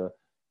somebody to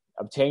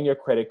obtain your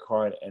credit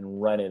card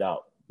and run it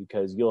out,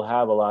 because you'll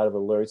have a lot of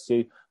alerts.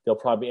 They'll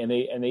probably, and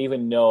they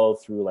even know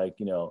through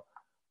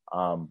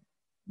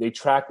they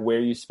track where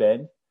you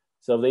spend.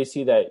 So if they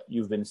see that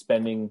you've been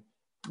spending,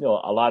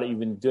 you've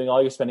been doing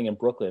all your spending in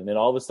Brooklyn, then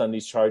all of a sudden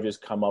these charges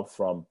come up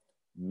from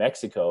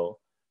Mexico,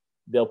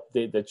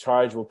 the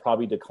charge will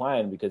probably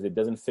decline because it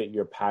doesn't fit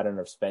your pattern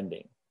of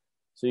spending.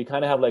 So you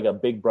kind of have like a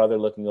big brother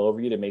looking over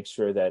you to make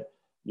sure that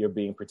you're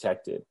being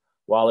protected.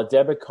 While a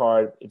debit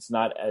card, it's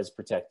not as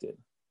protected,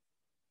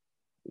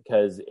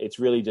 because it's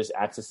really just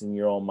accessing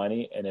your own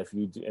money. And if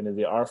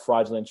there are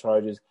fraudulent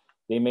charges,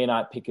 they may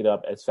not pick it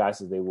up as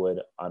fast as they would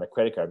on a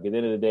credit card. Because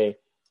at the end of the day,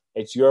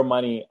 it's your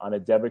money on a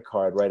debit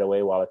card right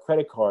away, while a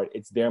credit card,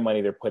 it's their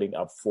money they're putting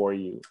up for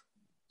you.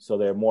 So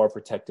they're more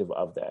protective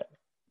of that.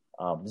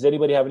 Does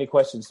anybody have any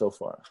questions so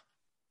far?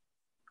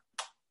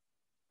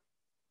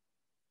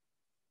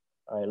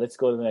 All right, let's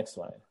go to the next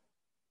slide.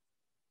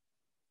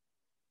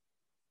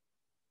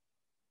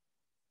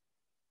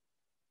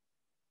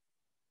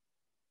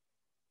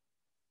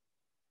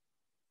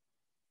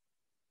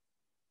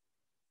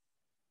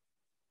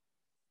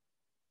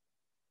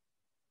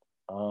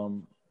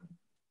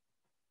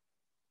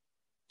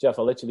 Jeff,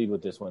 I'll let you lead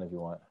with this one if you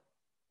want.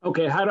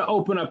 Okay, how to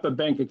open up a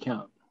bank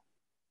account.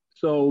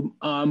 So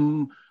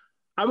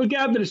I would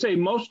gather to say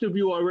most of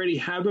you already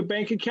have a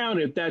bank account.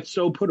 If that's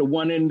so, put a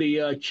 1 in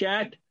the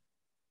chat.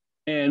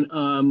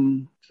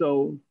 And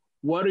so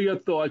what are your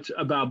thoughts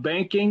about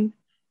banking,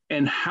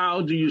 and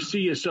how do you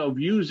see yourself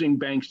using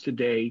banks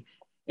today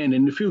and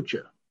in the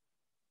future?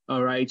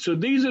 All right, so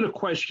these are the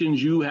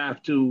questions you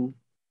have to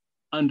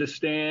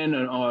understand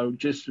or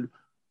just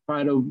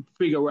try to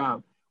figure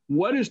out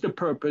what is the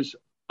purpose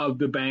of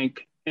the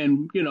bank.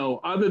 And,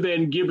 other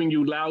than giving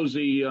you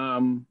lousy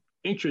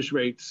interest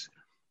rates,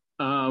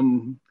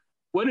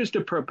 what is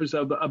the purpose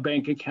of a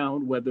bank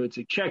account, whether it's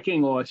a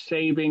checking or a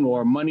saving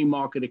or a money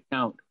market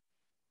account?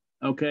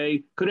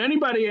 Okay. Could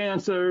anybody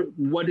answer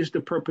what is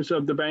the purpose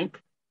of the bank?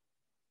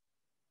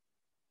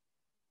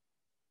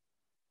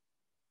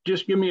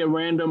 Just give me a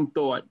random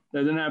thought.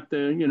 Doesn't have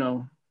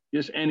to,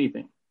 just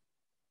anything.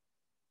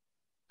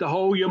 To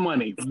hold your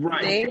money.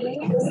 Right.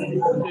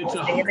 It's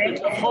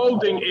a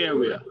holding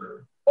area.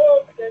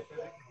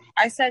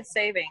 I said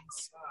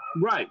savings.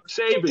 Right,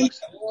 savings.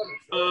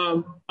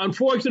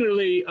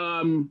 Unfortunately,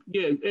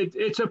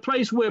 it's a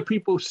place where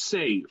people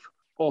save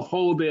or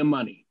hold their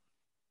money.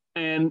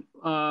 And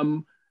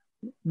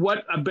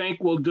what a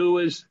bank will do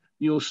is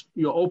you'll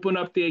open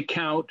up the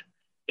account.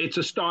 It's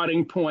a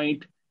starting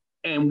point.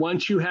 And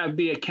once you have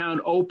the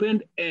account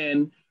opened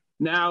and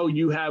now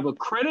you have a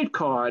credit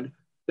card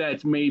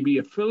that's maybe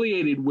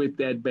affiliated with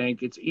that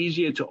bank, it's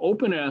easier to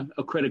open a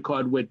credit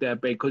card with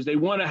that bank because they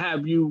want to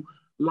have you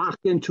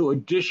locked into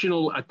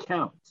additional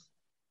accounts.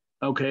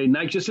 Okay,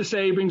 not just a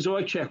savings or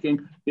a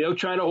checking. They'll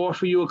try to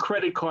offer you a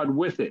credit card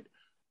with it.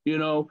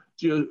 Your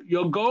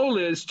goal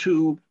is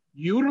to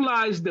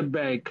utilize the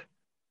bank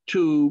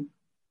to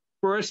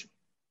first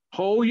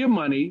hold your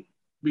money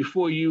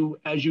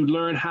as you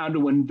learn how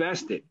to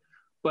invest it.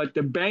 But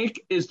the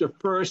bank is the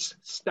first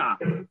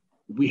stop.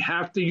 We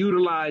have to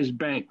utilize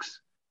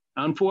banks.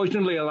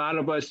 Unfortunately, a lot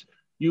of us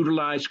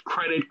utilize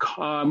credit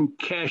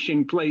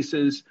cashing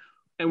places,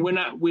 and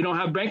we don't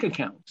have bank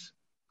accounts.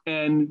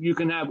 And you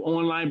can have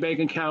online bank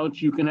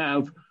accounts. You can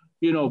have,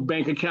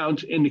 bank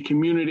accounts in the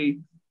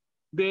community.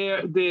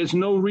 There's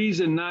no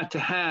reason not to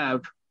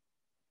have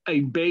a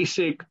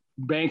basic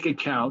bank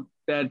account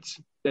that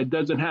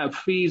doesn't have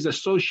fees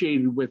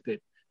associated with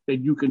it, that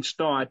you can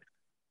start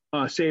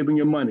saving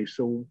your money.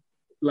 So,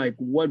 like,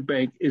 what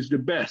bank is the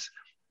best?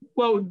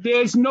 Well,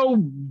 there's no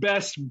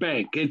best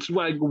bank. It's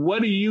like,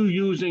 what are you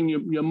using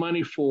your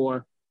money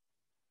for?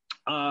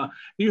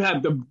 You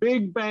have the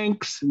big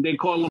banks, they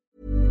call them.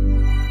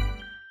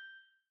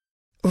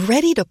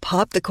 Ready to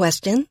pop the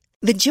question?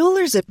 The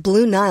jewelers at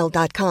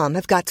BlueNile.com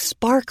have got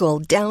sparkle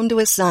down to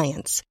a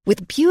science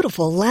with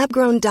beautiful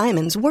lab-grown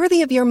diamonds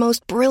worthy of your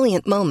most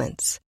brilliant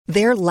moments.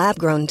 Their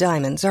lab-grown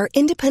diamonds are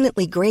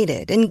independently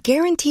graded and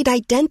guaranteed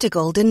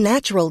identical to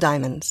natural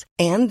diamonds,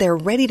 and they're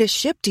ready to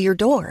ship to your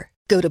door.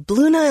 Go to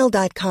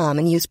BlueNile.com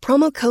and use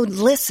promo code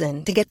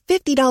LISTEN to get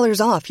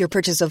 $50 off your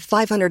purchase of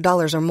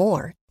 $500 or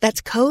more.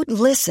 That's code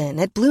LISTEN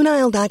at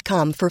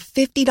BlueNile.com for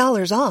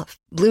 $50 off.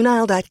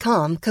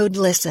 BlueNile.com, code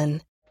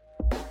LISTEN.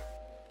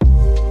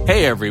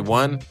 Hey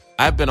everyone,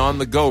 I've been on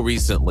the go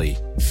recently.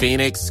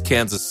 Phoenix,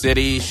 Kansas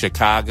City,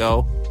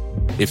 Chicago.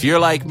 If you're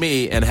like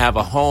me and have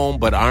a home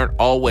but aren't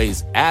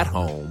always at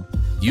home,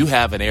 you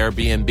have an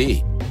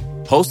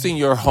Airbnb. Hosting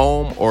your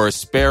home or a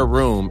spare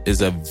room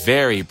is a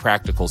very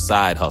practical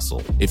side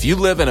hustle. If you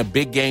live in a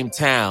big game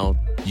town,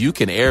 you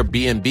can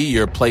Airbnb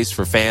your place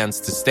for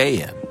fans to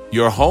stay in.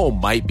 Your home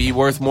might be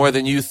worth more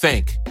than you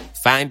think.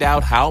 Find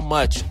out how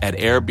much at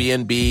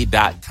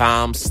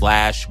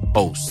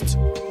airbnb.com/host.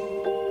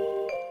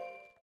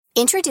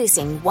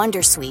 Introducing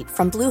Wondersuite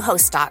from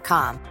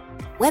Bluehost.com.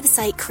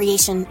 Website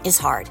creation is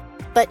hard,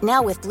 but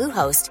now with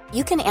Bluehost,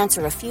 you can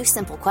answer a few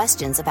simple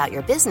questions about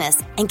your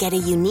business and get a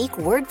unique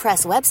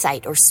WordPress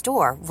website or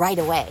store right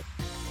away.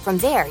 From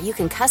there, you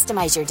can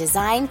customize your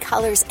design,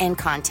 colors, and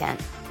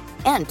content.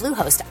 And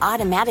Bluehost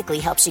automatically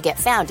helps you get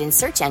found in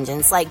search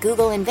engines like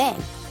Google and Bing.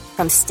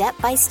 From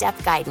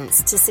step-by-step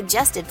guidance to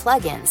suggested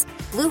plugins,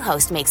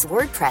 Bluehost makes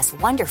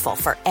WordPress wonderful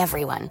for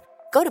everyone.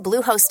 Go to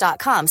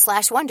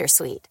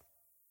Bluehost.com/Wondersuite.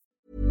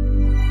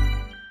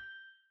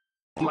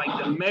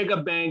 Like the mega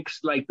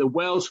banks, like the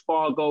Wells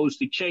Fargos,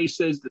 the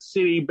Chases, the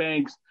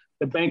Citibanks,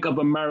 the Bank of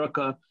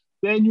America.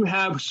 Then you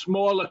have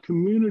smaller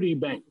community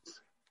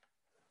banks.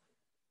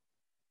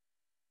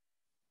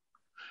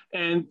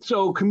 And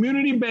so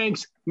community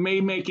banks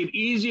may make it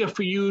easier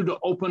for you to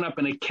open up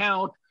an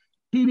account.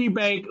 TD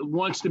Bank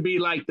wants to be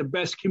like the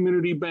best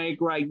community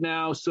bank right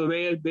now. So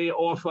they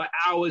offer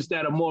hours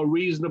that are more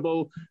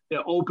reasonable.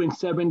 They're open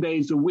 7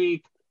 days a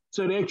week.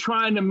 So they're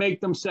trying to make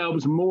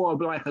themselves more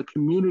of like a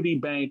community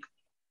bank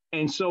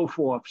and so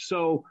forth.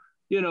 So,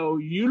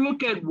 you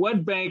look at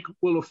what bank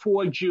will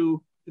afford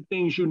you the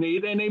things you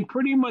need, and they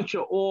pretty much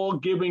are all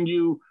giving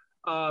you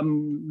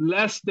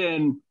less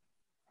than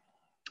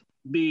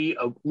the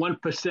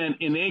 1%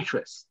 in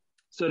interest.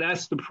 So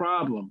that's the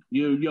problem.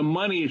 Your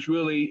money is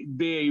really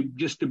there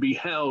just to be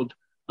held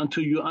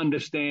until you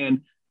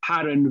understand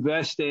how to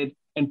invest it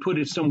and put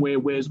it somewhere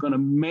where it's going to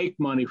make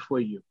money for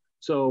you.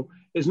 So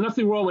there's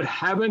nothing wrong with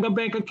having a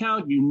bank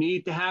account. You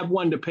need to have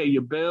one to pay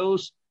your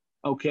bills,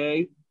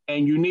 okay?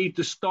 And you need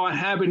to start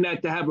having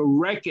that to have a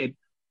record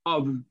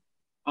of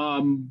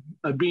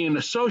being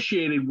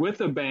associated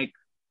with a bank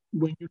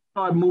when you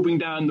start moving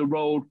down the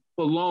road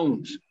for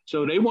loans.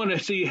 So they want to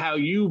see how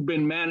you've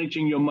been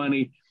managing your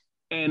money.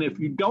 And if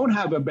you don't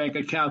have a bank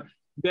account,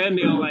 then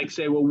they'll like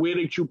say, well, where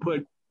did you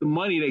put the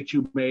money that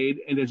you made?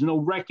 And there's no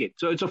record.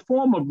 So it's a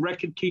form of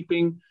record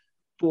keeping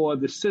for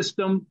the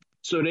system,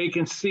 so they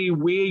can see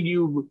where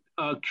you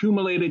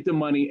accumulated the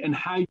money and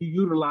how you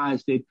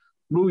utilized it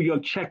through your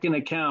checking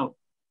account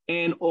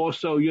and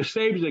also your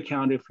savings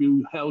account if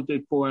you held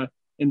it for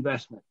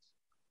investments.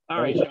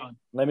 All right, Sean.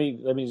 Let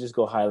me just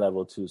go high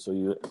level too,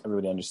 so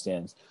everybody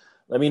understands.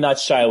 Let me not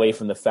shy away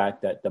from the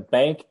fact that the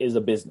bank is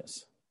a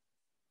business.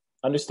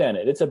 Understand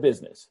it; it's a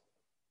business,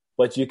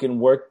 but you can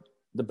work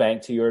the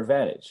bank to your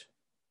advantage.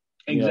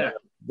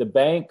 Exactly. The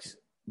banks,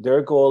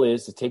 their goal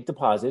is to take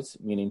deposits,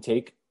 meaning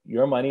take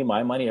your money,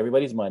 my money,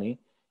 everybody's money,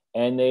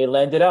 and they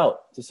lend it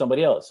out to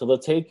somebody else. So they'll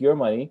take your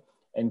money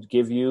and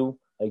give you,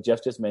 like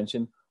Jeff just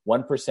mentioned,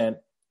 1%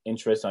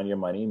 interest on your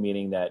money,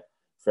 meaning that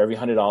for every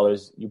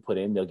 $100 you put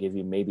in, they'll give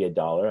you maybe $1.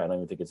 I don't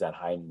even think it's that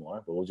high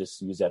anymore, but we'll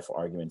just use that for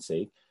argument's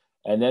sake.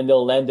 And then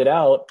they'll lend it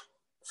out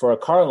for a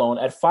car loan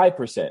at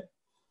 5%.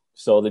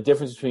 So the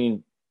difference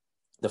between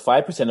the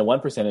 5% and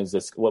 1% is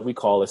this, what we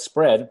call a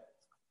spread,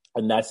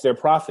 and that's their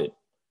profit.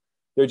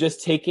 They're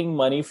just taking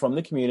money from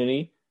the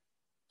community,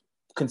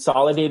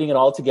 consolidating it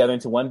all together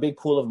into one big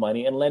pool of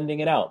money and lending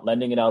it out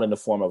in the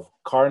form of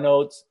car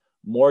notes,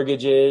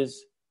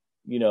 mortgages,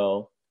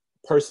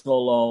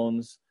 personal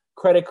loans,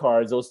 credit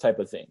cards, those type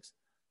of things.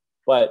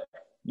 But,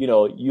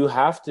 you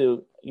have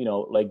to,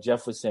 like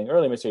Jeff was saying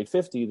earlier, Mr.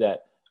 850,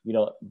 that,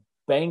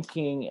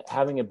 banking,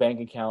 having a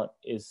bank account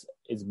is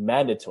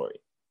mandatory.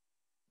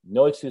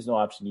 No excuse, no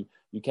option.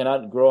 You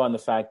cannot grow on the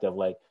fact of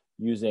like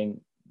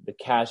using the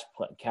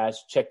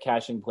check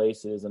cashing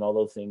places and all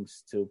those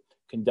things to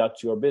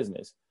conduct your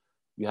business.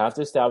 You have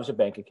to establish a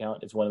bank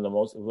account. It's one of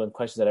the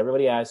questions that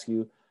everybody asks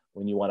you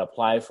when you want to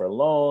apply for a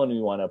loan, when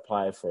you want to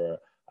apply for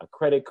a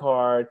credit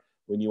card,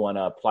 when you want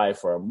to apply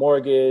for a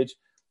mortgage.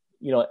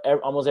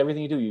 Almost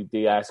everything you do,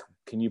 they ask,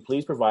 can you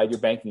please provide your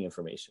banking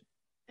information?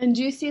 And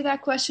do you see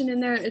that question in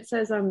there? It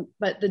says,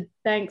 but the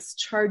banks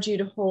charge you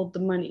to hold the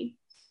money.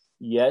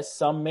 Yes,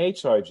 some may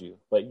charge you,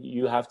 but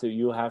you have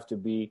to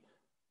be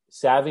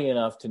savvy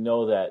enough to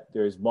know that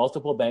there's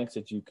multiple banks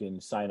that you can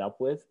sign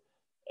up with,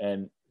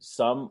 and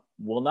some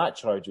will not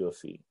charge you a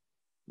fee.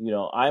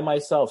 I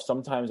myself,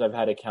 sometimes I've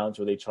had accounts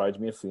where they charge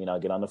me a fee and I'll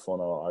get on the phone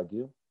and I'll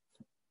argue,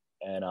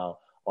 and or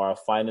I'll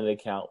find an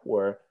account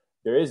where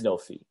there is no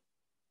fee.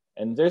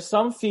 And there's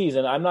some fees,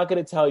 and I'm not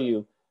going to tell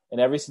you in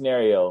every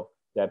scenario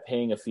that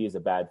paying a fee is a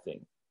bad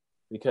thing,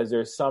 because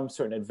there's some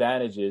certain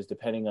advantages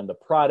depending on the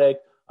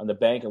product, on the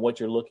bank, and what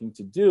you're looking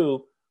to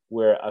do,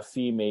 where a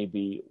fee may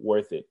be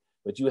worth it.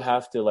 But you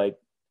have to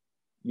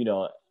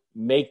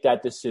make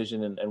that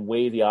decision and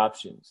weigh the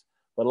options.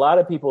 But a lot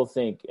of people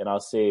think, and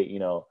I'll say,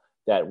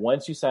 that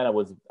once you sign up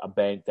with a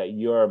bank, that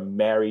you're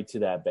married to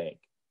that bank.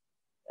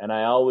 And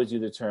I always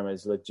use the term,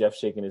 as like Jeff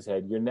shaking his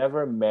head, you're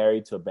never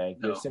married to a bank.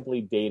 No. You're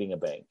simply dating a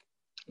bank.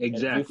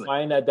 Exactly. And if you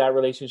find that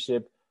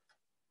relationship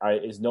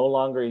is no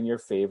longer in your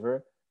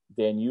favor,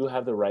 then you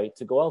have the right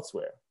to go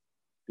elsewhere.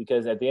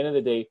 Because at the end of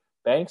the day,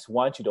 banks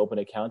want you to open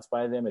accounts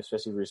by them,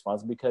 especially if you're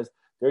responsible, because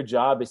their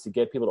job is to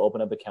get people to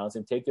open up accounts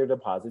and take their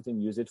deposits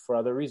and use it for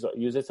other reasons,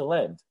 use it to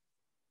lend.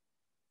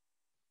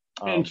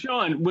 And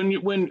Sean, when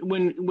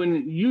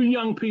you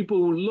young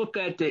people look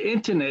at the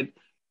internet,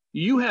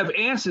 you have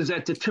answers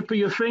at the tip of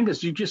your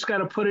fingers. You just got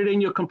to put it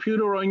in your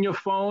computer or on your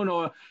phone,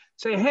 or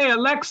say, hey,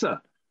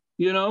 Alexa,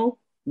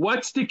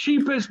 what's the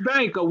cheapest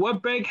bank, or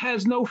what bank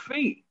has no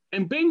fee?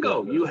 And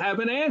bingo, you have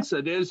an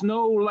answer. There's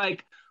no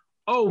like,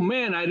 oh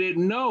man, I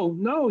didn't know.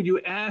 No, you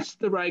asked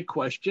the right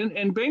question,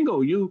 and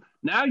bingo,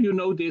 now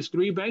there's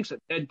 3 banks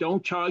that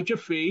don't charge a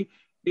fee.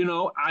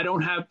 I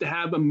don't have to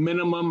have a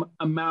minimum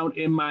amount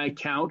in my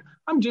account.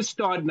 I'm just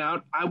starting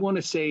out. I want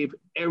to save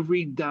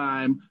every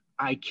dime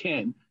I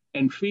can,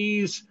 and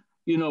fees,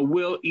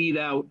 will eat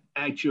out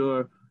at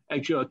your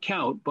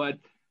account. But,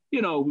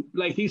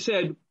 like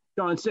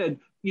John said,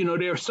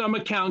 there are some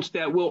accounts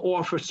that will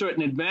offer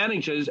certain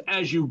advantages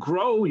as you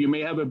grow. You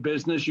may have a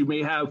business, you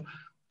may have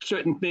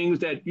certain things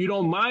that you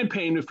don't mind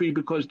paying the fee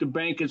because the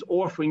bank is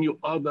offering you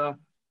other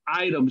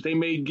items. They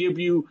may give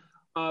you,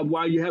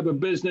 while you have a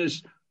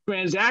business,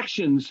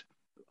 transactions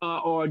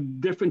or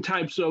different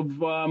types of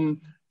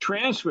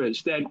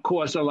transfers that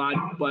cost a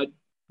lot, but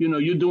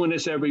you're doing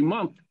this every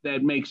month.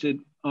 That makes it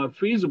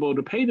feasible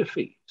to pay the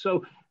fee.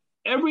 So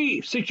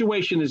every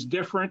situation is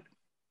different.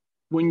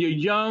 When you're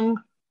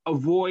young,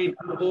 avoid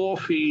all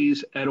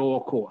fees at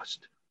all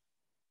cost.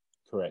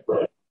 Correct.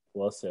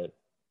 Well said.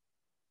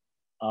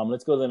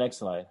 Let's go to the next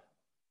slide.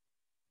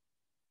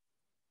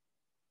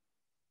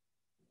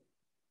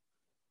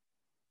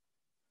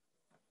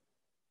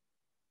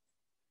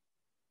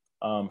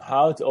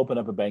 How to open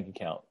up a bank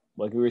account.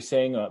 Like we were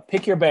saying,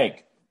 pick your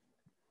bank.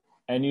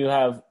 And you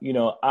have,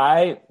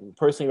 I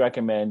personally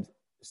recommend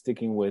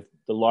sticking with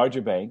the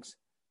larger banks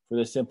for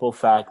the simple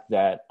fact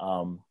that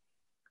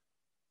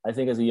I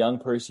think as a young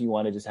person, you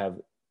want to just have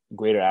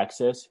greater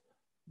access,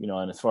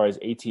 and as far as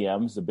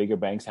ATMs, the bigger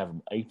banks have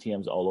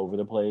ATMs all over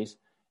the place.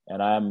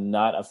 And I'm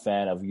not a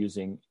fan of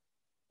using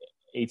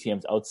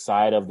ATMs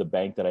outside of the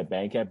bank that I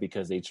bank at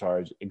because they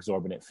charge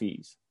exorbitant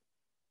fees.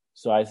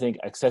 So I think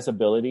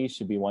accessibility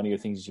should be one of your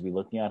things you should be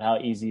looking at. How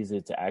easy is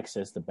it to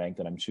access the bank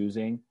that I'm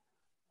choosing?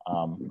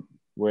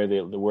 Where are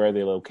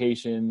the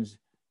locations?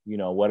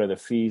 What are the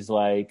fees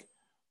like?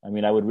 I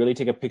mean, I would really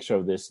take a picture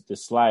of this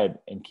slide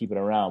and keep it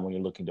around when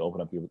you're looking to open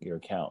up your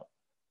account.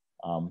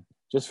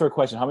 Just for a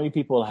question, how many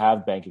people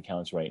have bank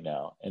accounts right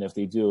now? And if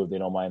they do, if they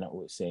don't mind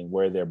saying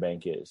where their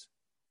bank is.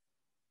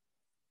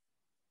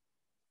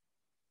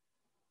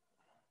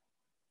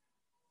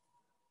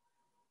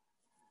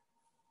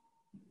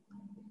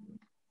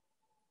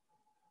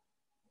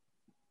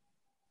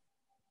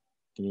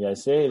 Can you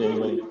guys say it?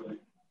 Anybody?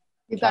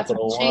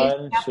 Capital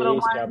One,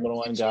 Chase, Capital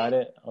One, got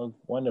it. Oh,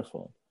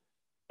 wonderful.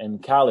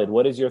 And Khalid,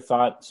 what is your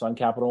thoughts on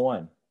Capital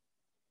One?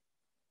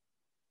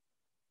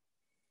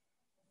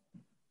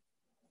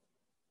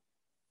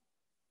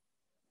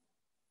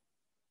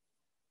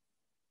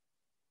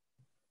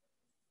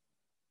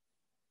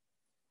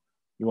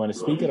 You want to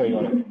speak it, or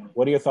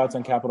what are your thoughts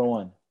on Capital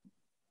One?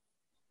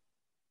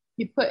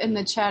 You put in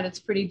the chat, it's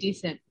pretty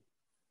decent.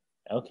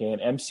 Okay, and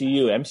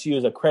MCU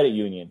is a credit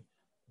union.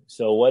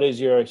 So what is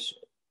your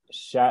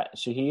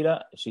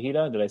Shahida?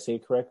 Did I say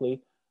it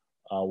correctly?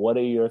 What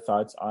are your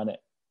thoughts on it?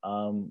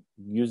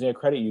 Using a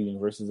credit union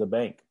versus a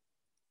bank?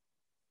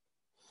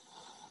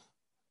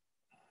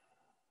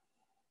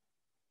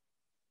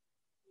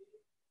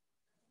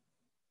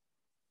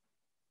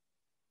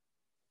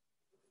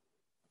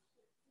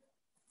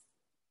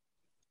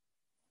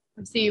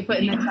 See, you put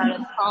in the chat,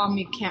 it's calm,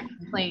 you can't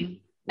complain.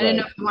 I didn't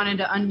know if you wanted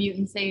to unmute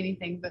and say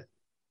anything, but.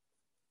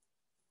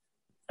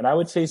 And I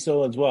would say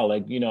so as well.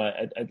 Like,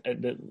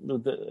 the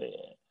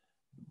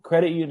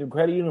credit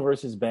union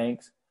versus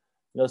banks,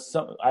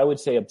 I would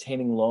say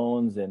obtaining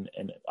loans and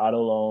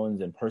auto loans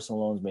and personal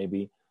loans may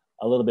be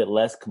a little bit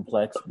less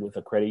complex with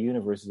a credit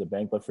union versus a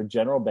bank. But for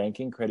general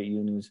banking, credit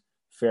unions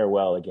fare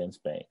well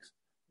against banks.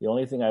 The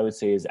only thing I would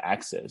say is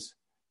access.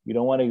 You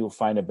don't want to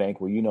find a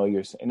bank where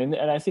you're, and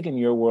I think in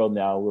your world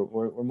now,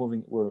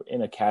 we're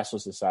in a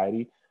cashless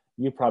society.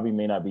 You probably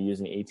may not be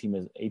using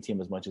ATM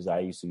as much as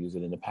I used to use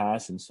it in the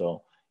past. And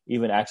so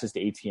even access to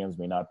ATMs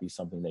may not be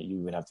something that you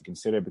would have to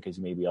consider, because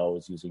you may be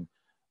always using,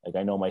 like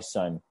I know my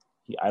son,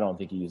 I don't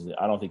think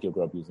he'll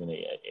grow up using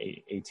an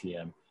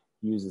ATM.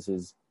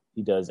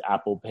 He does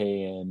Apple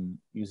Pay and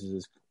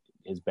uses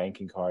his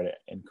banking card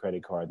and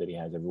credit card that he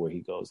has everywhere he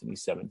goes, and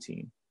he's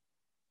 17.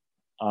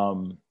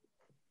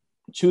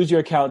 Choose your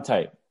account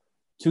type.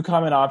 Two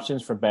common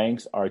options for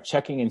banks are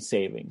checking and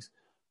savings.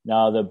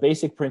 Now, the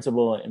basic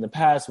principle in the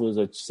past was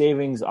that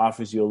savings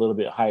offers you a little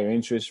bit higher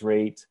interest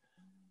rate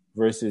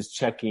versus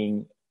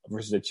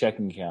a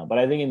checking account. But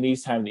I think in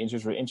these times, the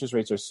interest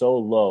rates are so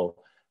low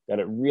that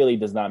it really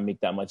does not make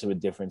that much of a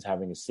difference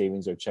having a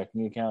savings or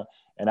checking account.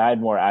 And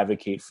I'd more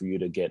advocate for you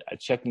to get a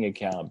checking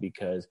account,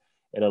 because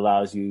it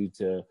allows you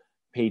to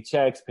pay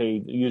checks,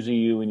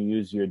 usually when you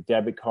use your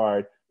debit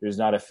card, there's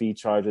not a fee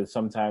charge.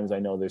 Sometimes I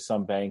know there's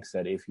some banks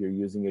that if you're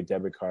using your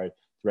debit card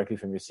directly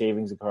from your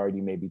savings card,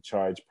 you may be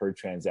charged per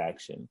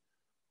transaction.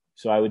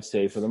 So I would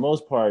say for the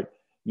most part,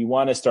 you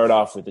want to start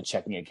off with a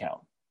checking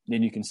account.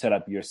 Then you can set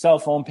up your cell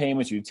phone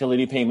payments, your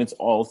utility payments,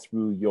 all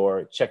through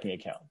your checking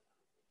account.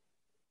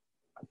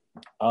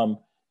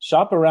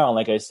 Shop around,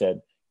 like I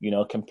said,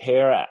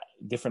 compare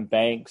different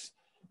banks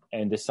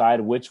and decide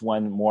which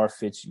one more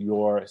fits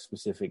your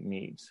specific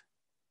needs.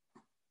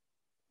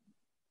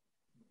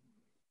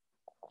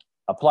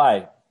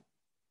 Apply.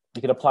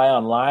 You can apply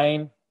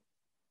online.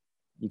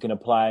 You can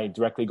apply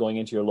directly going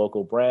into your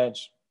local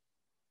branch.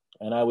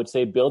 And I would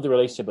say build the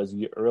relationship as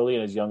early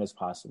and as young as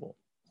possible.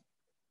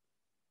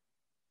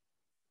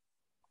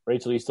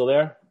 Rachel, are you still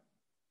there?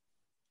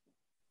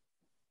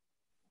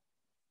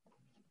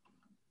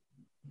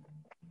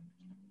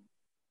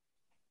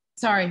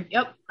 Sorry.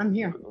 Yep, I'm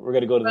here. We're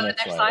going to go to the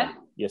next slide.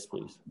 Yes,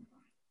 please.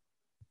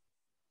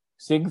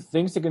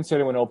 Things to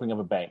consider when opening up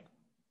a bank.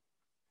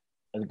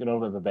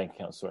 Bank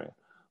account, sorry.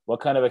 What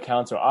kind of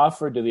accounts are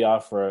offered? Do they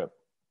offer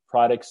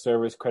product,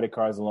 service, credit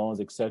cards, loans,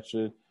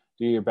 etc.?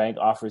 Do your bank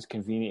offers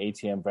convenient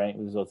ATM bank?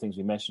 These are the things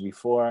we mentioned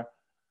before.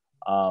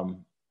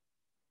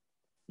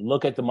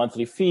 Look at the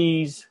monthly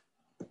fees.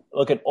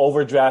 Look at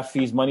overdraft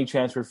fees, money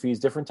transfer fees,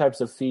 different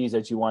types of fees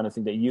that you want to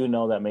think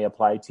that that may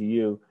apply to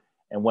you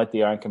and what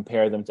they are, and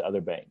compare them to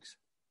other banks.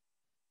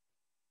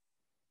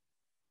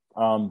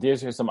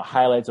 These are some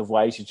highlights of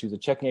why you should choose a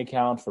checking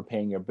account: for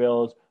paying your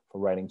bills, for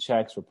writing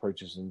checks, for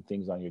purchasing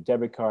things on your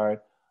debit card.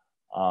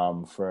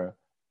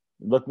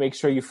 Make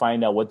sure you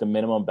find out what the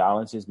minimum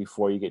balance is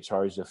before you get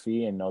charged a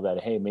fee, and know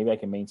that, hey, maybe I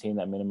can maintain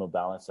that minimum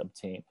balance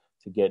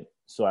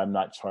so I'm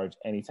not charged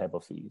any type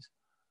of fees.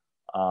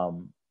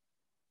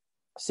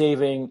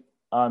 Saving,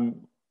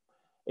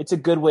 it's a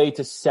good way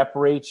to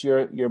separate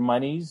your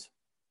monies,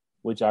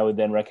 which I would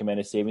then recommend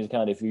a savings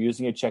account. If you're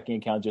using your checking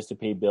account just to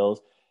pay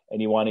bills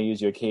and you want to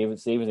use your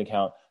savings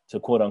account to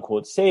quote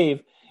unquote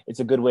save, it's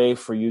a good way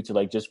for you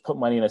to just put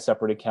money in a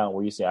separate account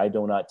where you say, I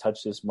do not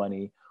touch this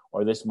money,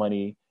 or this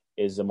money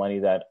is the money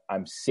that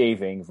I'm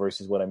saving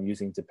versus what I'm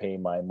using to pay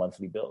my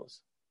monthly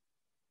bills.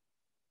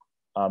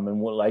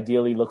 And we'll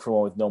ideally look for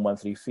one with no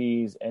monthly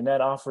fees, and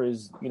that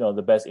offers,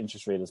 the best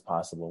interest rate as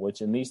possible,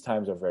 which in these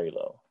times are very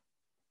low.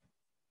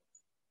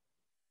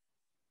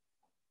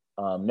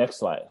 Next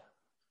slide.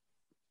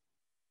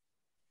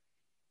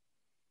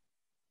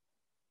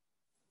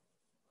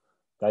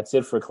 That's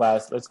it for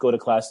class. Let's go to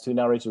class 2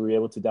 now. Rachel, were you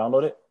able to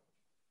download it?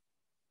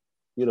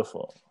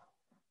 Beautiful.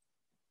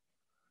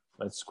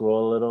 Let's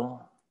scroll a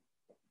little.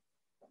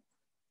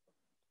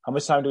 How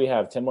much time do we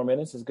have? 10 more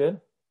minutes is good?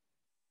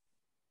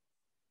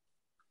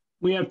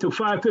 We have till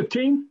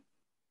 5:15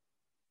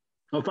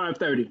 or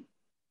 5:30?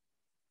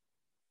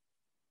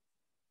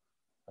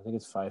 I think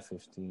it's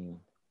 5:15.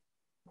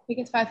 I think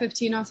it's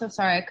 5:15 also.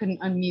 Sorry, I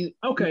couldn't unmute.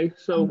 Okay,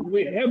 so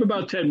we have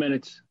about 10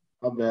 minutes.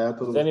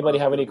 Does anybody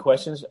have any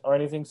questions or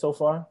anything so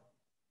far?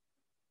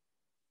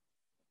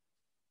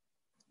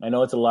 I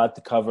know it's a lot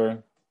to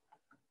cover.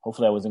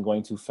 Hopefully I wasn't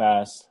going too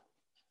fast.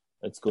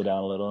 Let's go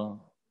down a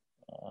little.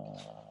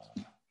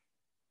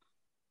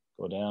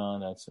 Go down.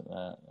 That's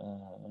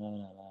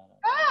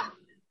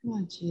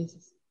Oh,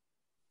 Jesus.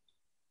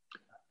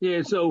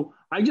 Yeah, so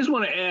I just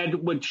want to add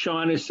what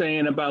Sean is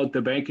saying about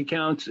the bank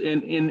accounts.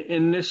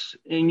 In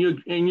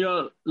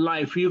your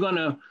life, you're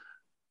gonna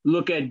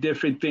look at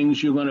different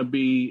things you're gonna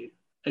be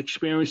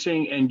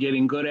experiencing and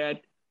getting good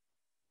at.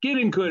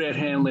 Getting good at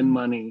handling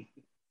money,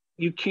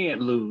 you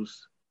can't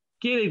lose.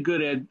 Getting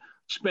good at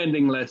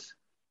spending less,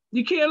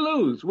 you can't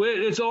lose.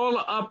 It's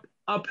all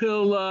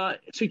uphill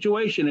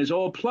situation. It's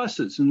all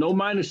pluses and no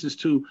minuses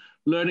to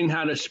learning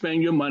how to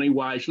spend your money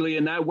wisely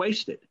and not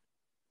waste it.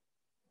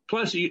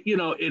 Plus,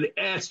 it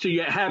adds to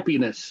your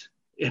happiness.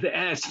 It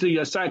adds to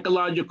your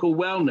psychological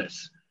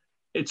wellness.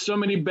 It's so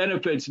many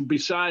benefits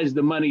besides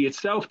the money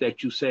itself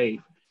that you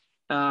save.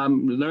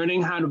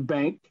 Learning how to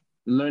bank,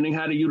 learning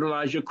how to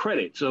utilize your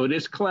credit. So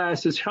this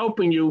class is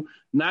helping you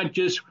not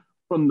just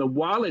from the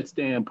wallet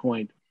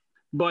standpoint,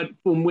 but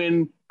from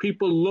when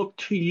people look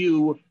to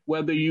you,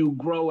 whether you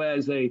grow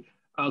as a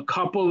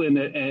couple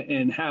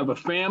and have a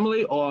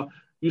family or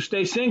you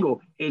stay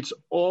single, it's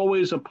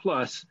always a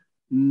plus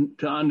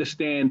to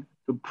understand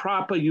the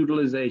proper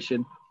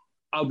utilization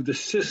of the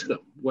system,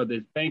 whether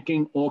it's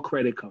banking or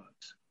credit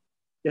cards.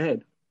 Go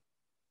ahead.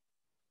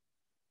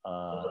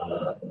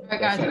 All right,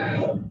 guys.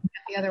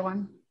 The other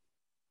one.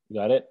 You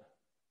got it?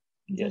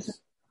 Yes.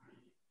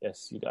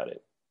 Yes, you got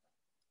it.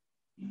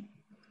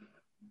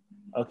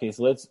 Okay,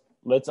 so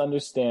let's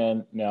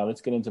understand now.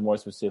 Let's get into more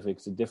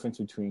specifics. The difference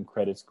between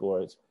credit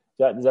scores.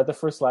 Is that the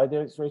first slide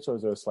there, Rachel, or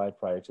is there a slide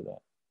prior to that?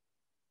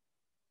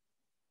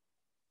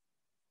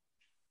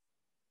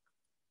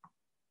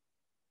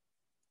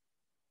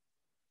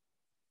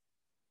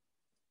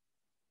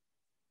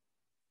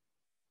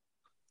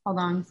 Hold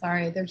on,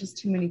 sorry. There's just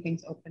too many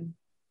things open.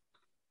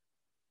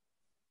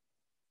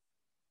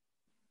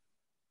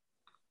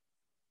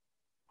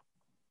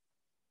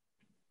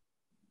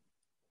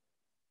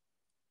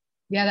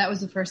 Yeah, that was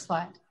the first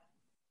slide.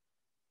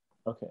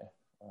 Okay.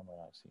 Why am I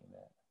not seeing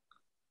that?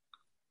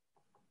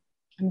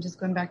 I'm just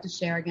going back to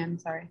share again.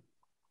 Sorry.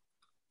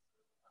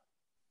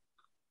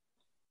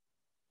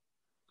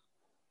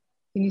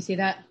 Can you see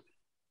that?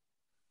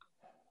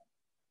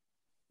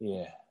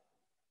 Yeah.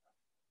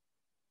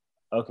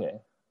 Okay.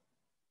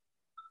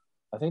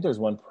 I think there's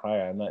one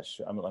prior. I'm not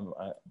sure.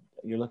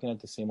 You're looking at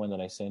the same one that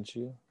I sent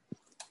you?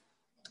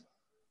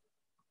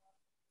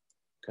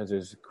 Because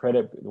there's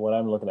credit. What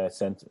I'm looking at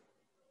sent.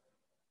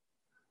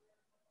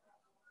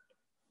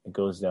 It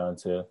goes down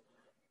to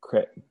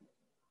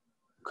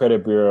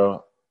credit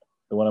bureau.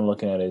 The one I'm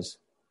looking at is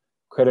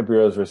credit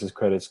bureaus versus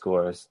credit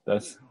scores.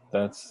 That's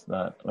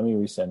not. Let me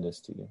resend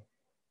this to you.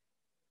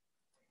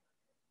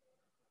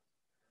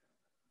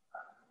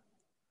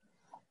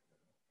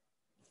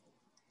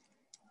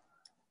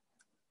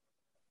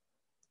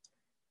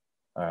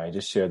 All right, I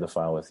just shared the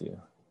file with you.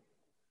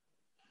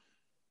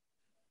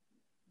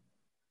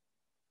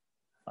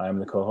 I'm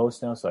the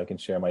co-host now, so I can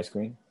share my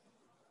screen.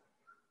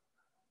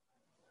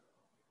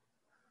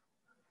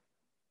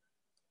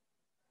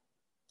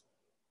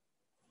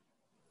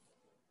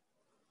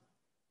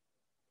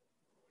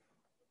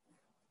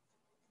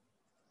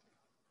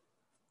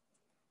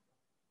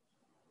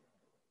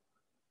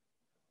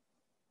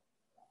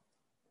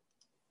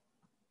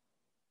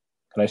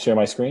 Can I share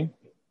my screen?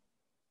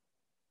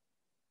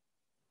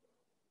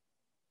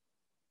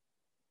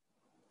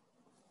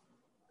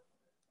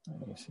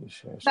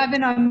 I've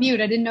been on mute.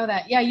 I didn't know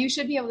that. Yeah, you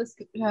should be able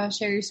to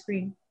share your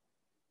screen.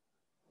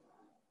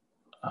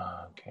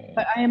 Okay.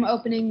 But I am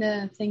opening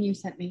the thing you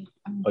sent me.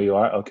 Oh, you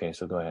are? Okay,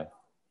 so go ahead.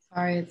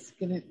 Sorry,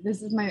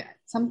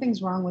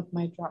 something's wrong with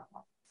my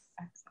Dropbox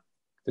access.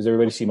 Does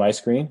everybody see my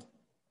screen?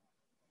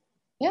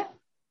 Yeah.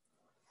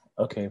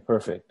 Okay,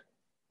 perfect.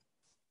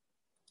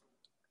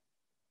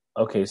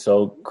 Okay,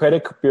 so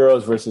credit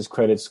bureaus versus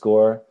credit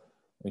score.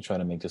 Let me try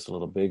to make this a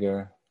little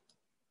bigger.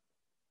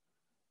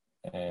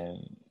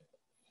 And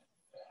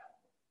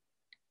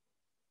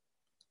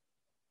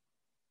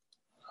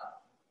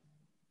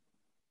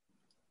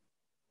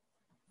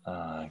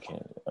I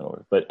can't.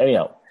 But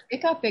anyhow,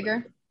 it got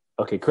bigger.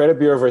 Okay, credit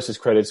bureau versus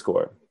credit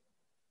score.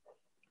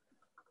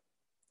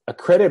 A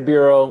credit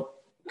bureau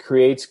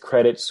creates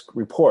credit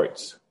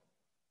reports.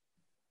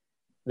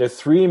 There are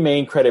three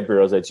main credit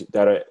bureaus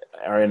that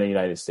are in the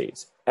United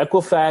States: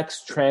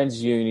 Equifax,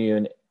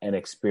 TransUnion, and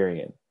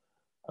Experian.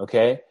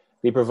 Okay?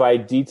 They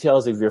provide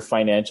details of your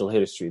financial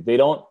history. They're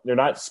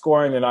not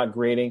scoring, they're not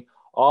grading.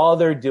 All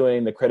they're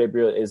doing, the credit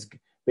bureau, is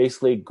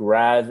basically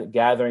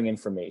gathering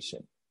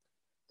information.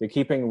 They're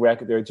keeping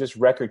record. They're just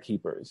record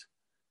keepers.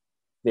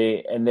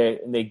 They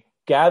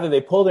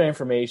pull their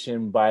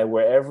information by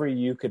wherever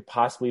you could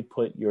possibly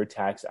put your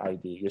tax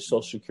ID, your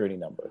social security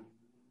number.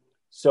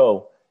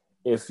 So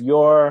if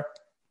your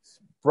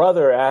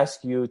brother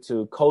asks you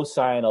to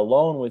co-sign a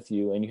loan with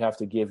you and you have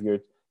to give your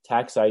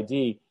tax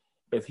ID,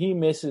 if he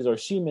misses or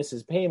she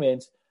misses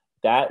payments,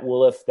 that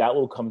will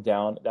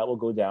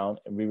go down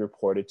and be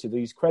reported to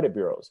these credit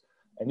bureaus.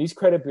 And these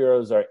credit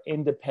bureaus are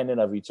independent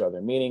of each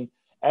other, meaning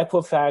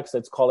Equifax,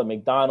 let's call it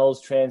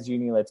McDonald's,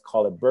 TransUnion, let's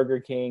call it Burger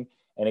King,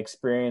 and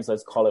Experian,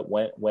 let's call it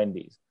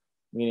Wendy's.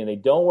 Meaning they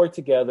don't work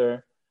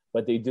together,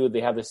 but they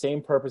have the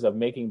same purpose of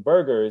making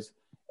burgers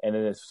and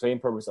then the same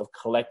purpose of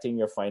collecting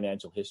your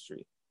financial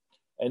history.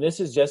 And this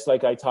is just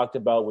like I talked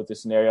about with the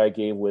scenario I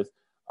gave with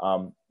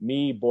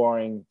me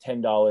borrowing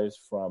 $10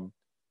 from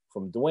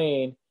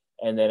Dwayne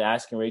and then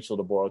asking Rachel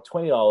to borrow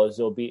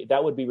 $20.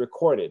 That would be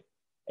recorded.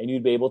 And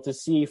you'd be able to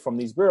see from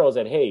these bureaus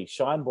that, hey,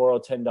 Sean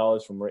borrowed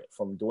 $10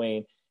 from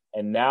Dwayne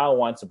and now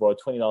wants to borrow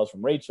 $20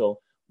 from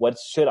Rachel. What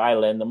should I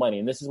lend the money?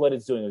 And this is what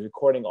it's doing. It's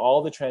recording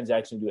all the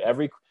transactions you do.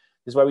 This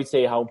is why we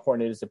say how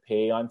important it is to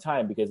pay on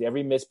time, because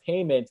every missed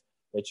payment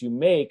that you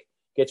make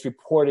gets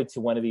reported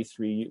to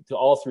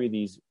all three of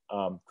these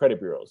credit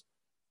bureaus.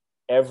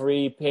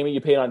 Every payment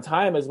you paid on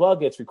time as well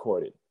gets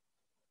recorded.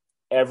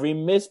 Every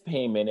missed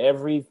payment,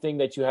 everything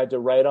that you had to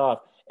write off,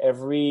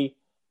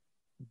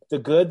 the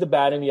good, the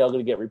bad, and the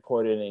ugly get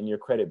reported in your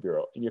credit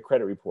bureau, in your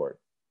credit report.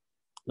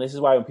 And this is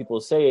why when people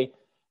say,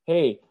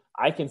 hey,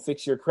 I can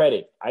fix your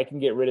credit, I can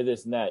get rid of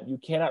this and that, you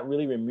cannot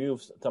really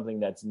remove something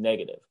that's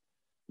negative.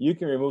 You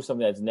can remove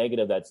something that's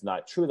negative that's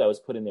not true, that was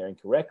put in there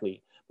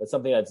incorrectly, but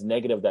something that's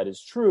negative that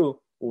is true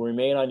will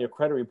remain on your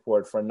credit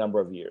report for a number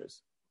of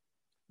years.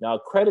 Now, a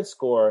credit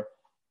score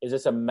is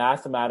just a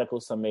mathematical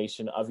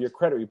summation of your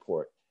credit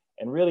report.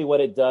 And really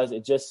what it does,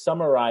 it just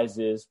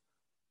summarizes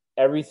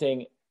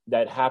everything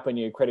that happened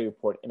in your credit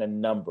report in a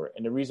number.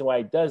 And the reason why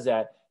it does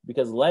that,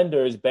 because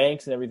lenders,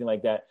 banks, and everything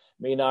like that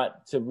may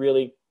not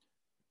to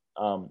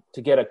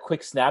get a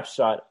quick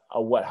snapshot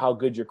of how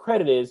good your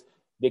credit is,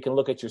 they can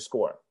look at your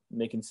score. And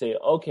they can say,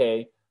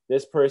 okay,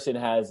 this person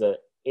has a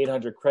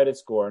 800 credit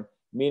score,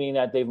 meaning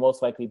that they've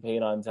most likely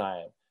paid on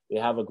time. They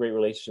have a great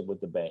relationship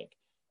with the bank.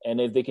 And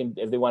if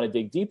they want to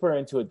dig deeper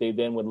into it, they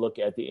then would look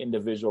at the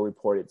individual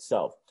report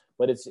itself.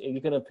 But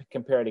you're going to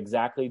compare it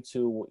exactly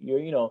to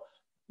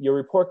your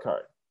report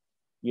card.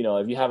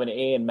 If you have an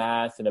A in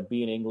math and a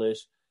B in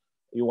English,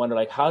 you wonder,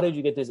 how did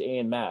you get this A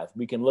in math?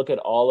 We can look at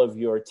all of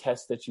your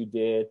tests that you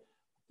did,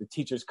 the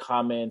teacher's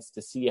comments,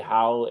 to see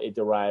how it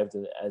derived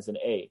as an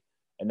A.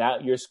 And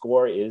that your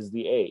score is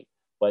the A.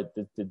 But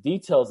the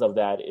details of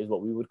that is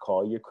what we would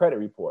call your credit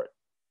report.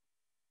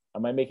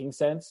 Am I making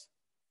sense?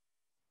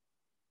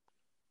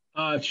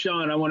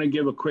 Sean, I want to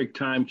give a quick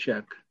time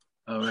check.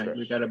 All right, sure.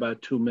 We got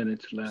about 2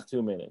 minutes left.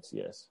 2 minutes,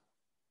 yes.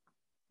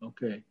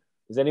 Okay.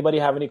 Does anybody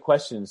have any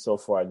questions so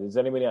far? Does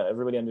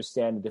everybody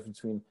understand the difference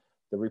between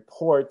the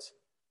report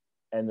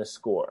and the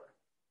score?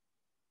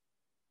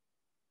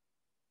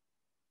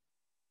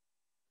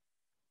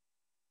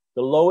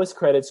 The lowest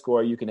credit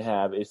score you can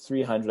have is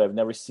 300. I've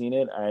never seen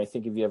it. I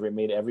think if you ever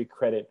made every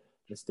credit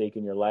mistake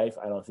in your life,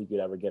 I don't think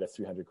you'd ever get a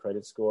 300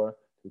 credit score,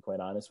 to be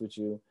quite honest with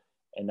you.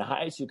 And the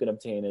highest you can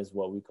obtain is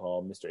what we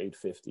call Mr.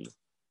 850.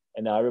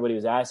 And now everybody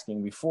was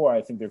asking before,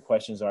 I think their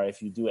questions are,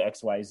 if you do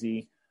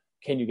XYZ,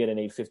 can you get an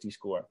 850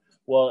 score?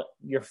 Well,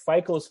 your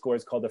FICO score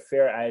is called the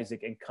Fair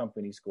Isaac and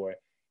Company score.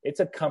 It's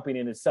a company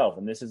in itself,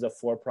 and this is a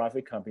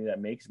for-profit company that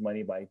makes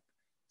money by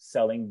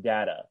selling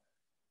data.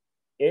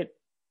 It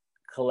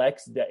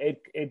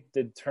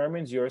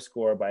determines your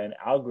score by an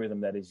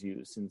algorithm that is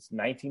used since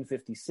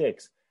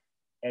 1956.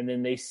 And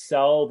then they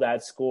sell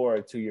that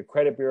score to your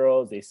credit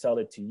bureaus. They sell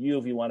it to you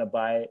if you want to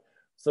buy it.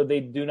 So they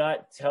do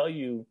not tell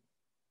you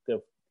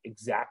the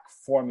exact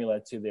formula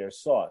to their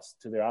sauce,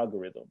 to their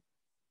algorithm.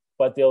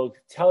 But they'll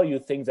tell you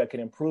things that can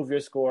improve your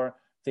score,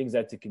 things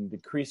that can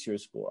decrease your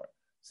score,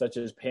 such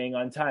as paying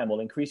on time will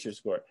increase your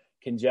score.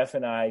 Can Jeff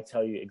and I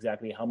tell you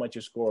exactly how much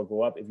your score will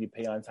go up if you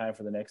pay on time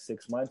for the next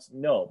 6 months?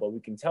 No, but we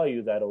can tell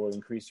you that it will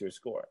increase your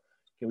score.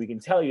 We can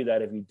tell you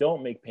that if you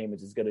don't make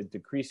payments, it's going to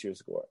decrease your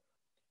score.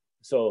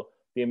 So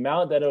the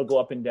amount that it'll go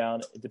up and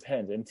down, it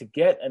depends. And to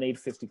get an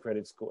 850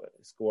 credit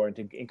score and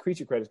to increase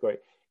your credit score,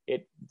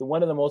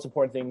 one of the most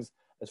important things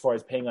as far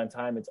as paying on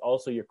time, it's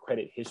also your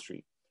credit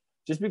history.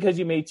 Just because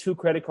you made 2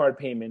 credit card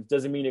payments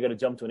doesn't mean you're going to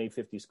jump to an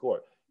 850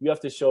 score. You have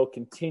to show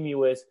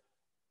continuous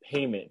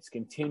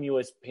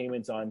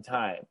payments on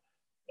time,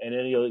 and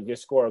then your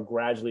score will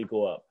gradually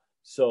go up.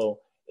 So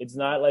it's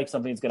not like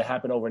something that's going to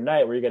happen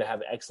overnight where you're going to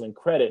have excellent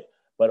credit,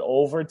 but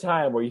over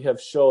time where you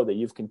have showed that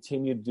you've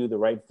continued to do the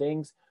right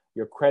things,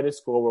 your credit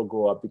score will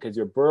go up because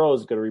your bureau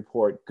is going to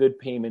report good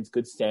payments,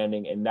 good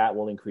standing, and that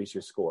will increase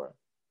your score.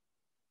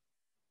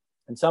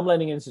 And some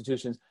lending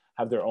institutions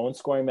have their own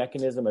scoring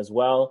mechanism as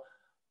well.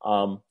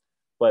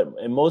 But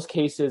in most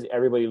cases,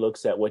 everybody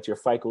looks at what your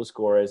FICO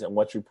score is and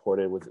what's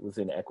reported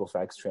within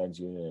Equifax,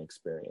 TransUnion, and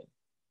Experian.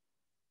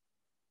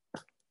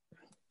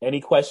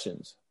 Any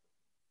questions?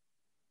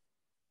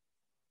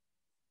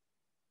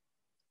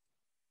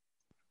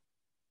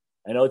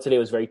 I know today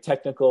was very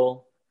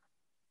technical,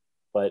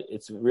 but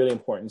it's really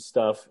important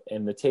stuff.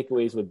 And the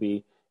takeaways would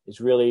be,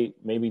 is really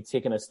maybe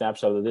taking a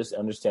snapshot of this,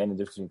 understanding the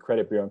difference between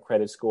credit bureau and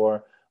credit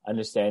score,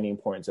 understanding the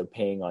importance of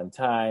paying on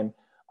time,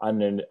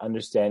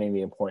 understanding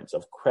the importance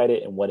of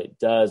credit and what it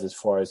does as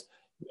far as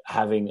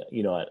having,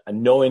 a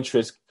no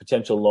interest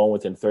potential loan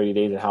within 30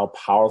 days and how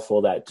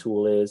powerful that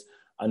tool is,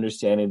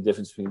 understanding the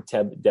difference between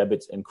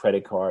debits and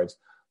credit cards.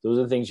 Those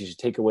are the things you should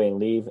take away and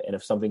leave. And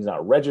if something's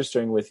not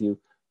registering with you,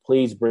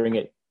 please bring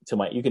it to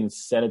you can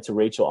send it to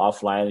Rachel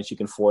offline and she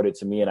can forward it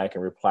to me and I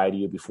can reply to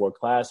you before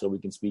class, or we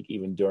can speak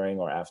even during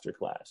or after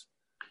class.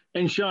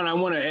 And Sean, I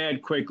want to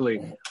add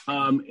quickly,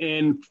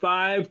 in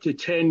 5 to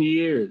 10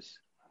 years,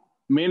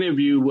 many of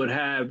you would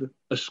have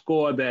a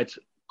score that's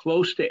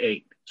close to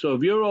 8. So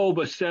if you're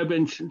over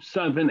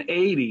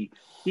 780,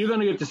 you're going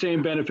to get the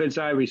same benefits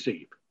I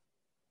receive.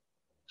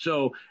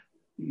 So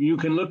you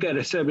can look at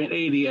a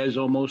 780 as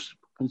almost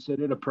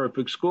considered a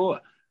perfect score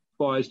as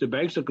far as the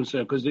banks are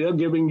concerned, because they're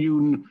giving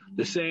you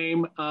the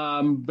same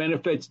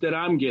benefits that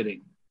I'm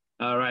getting.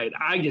 All right.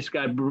 I just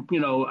got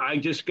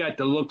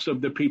the looks of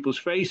the people's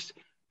face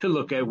to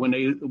look at when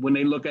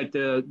they look at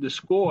the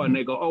score and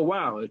they go, oh,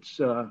 wow, it's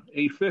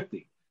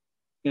 850.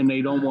 And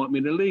they don't want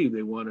me to leave.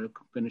 They want to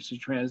finish the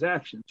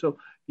transaction. So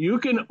you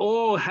can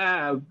all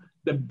have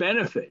the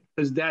benefit,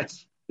 because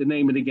that's the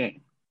name of the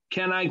game.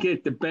 Can I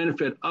get the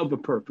benefit of a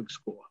perfect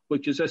score,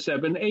 which is a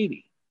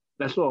 780?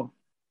 That's all.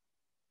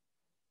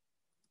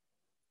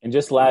 And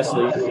just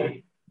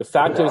lastly, the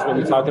factors when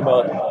we talk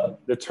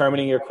about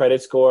determining your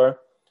credit score,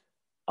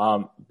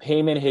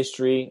 payment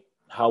history,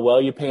 how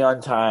well you pay on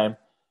time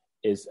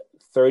is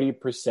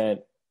 30%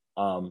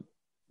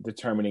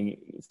 determining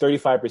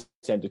 35%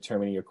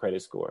 determining your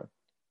credit score.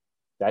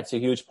 That's a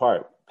huge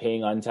part.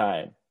 Paying on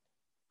time.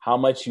 How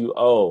much you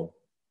owe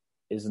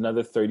is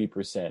another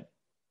 30%.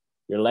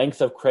 Your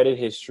length of credit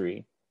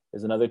history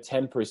is another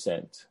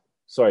 10%.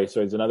 Sorry, it's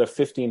another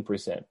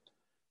 15%.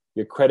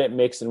 Your credit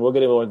mix, and we'll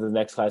get into the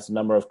next class, the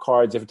number of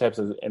cards, different types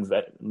of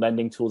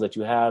lending tools that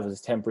you have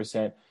is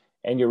 10%,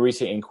 and your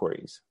recent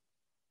inquiries.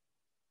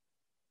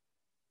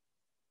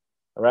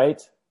 All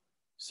right?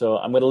 So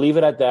I'm going to leave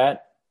it at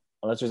that.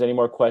 Unless there's any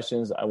more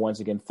questions, I once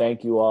again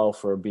thank you all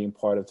for being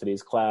part of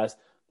today's class.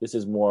 This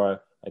is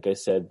more, like I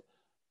said,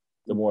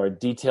 the more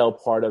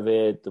detailed part of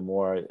it, the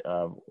more,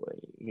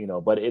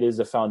 but it is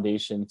a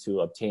foundation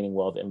to obtaining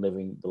wealth and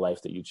living the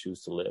life that you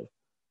choose to live.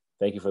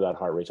 Thank you for that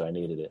heart, Rachel. I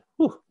needed it.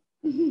 Whew.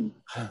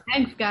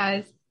 Thanks,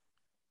 guys.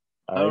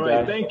 All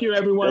right. Thank you,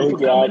 everyone, for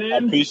coming in.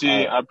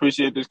 I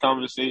appreciate this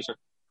conversation.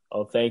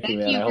 Oh, thank you,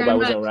 man. I hope I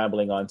wasn't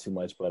rambling on too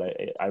much, but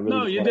I really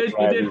no, you did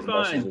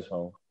fine.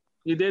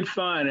 You did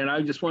fine, and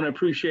I just want to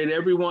appreciate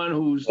everyone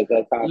who's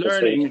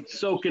learning,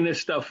 soaking this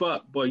stuff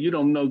up. Boy, you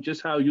don't know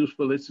just how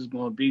useful this is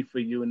going to be for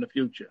you in the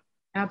future.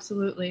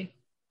 Absolutely.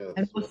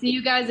 And we'll see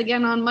you guys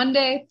again on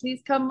Monday.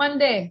 Please come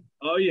Monday.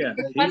 Oh, yeah.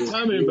 Keep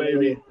coming,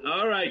 baby.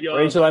 All right, y'all.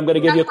 Rachel, I'm going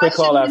to give you a quick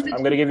call after. I'm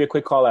going to give you a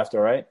quick call after,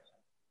 all right?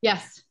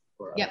 Yes.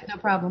 Yep, no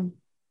problem.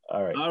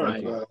 All right. All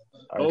right.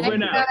 Over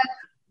now.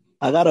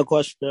 I got a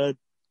question.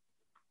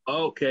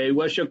 Okay,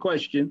 what's your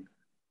question?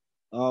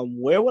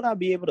 Where would I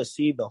be able to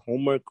see the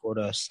homework or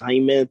the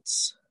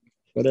assignments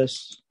for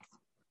this?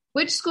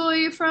 Which school are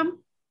you from?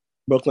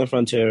 Brooklyn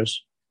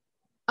Frontiers.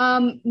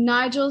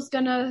 Nigel's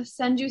gonna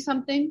send you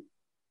something.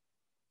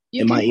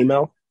 My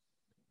email?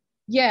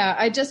 Yeah,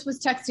 I just was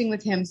texting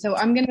with him, so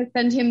I'm gonna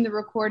send him the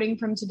recording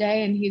from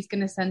today, and he's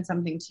gonna send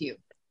something to you.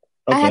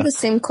 Okay. I had the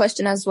same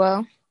question as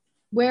well.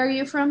 Where are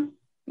you from?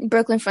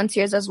 Brooklyn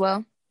Frontiers as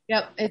well.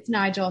 Yep, it's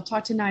Nigel.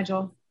 Talk to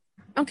Nigel.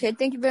 Okay,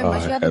 thank you very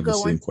much. You have a good one. I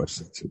have the same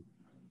question too.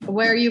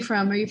 Where are you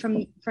from? Are you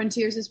from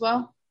Frontiers as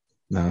well?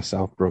 No,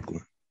 South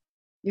Brooklyn.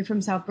 You're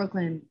from South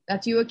Brooklyn.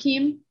 That's you,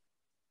 Akeem?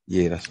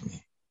 Yeah, that's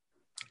me.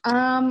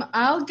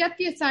 I'll get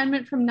the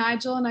assignment from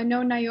Nigel, and I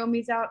know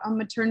Naomi's out on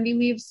maternity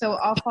leave, so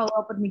I'll follow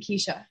up with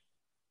Nikisha.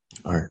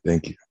 All right,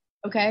 thank you.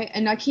 Okay,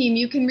 and Akeem,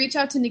 you can reach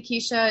out to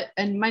Nikisha,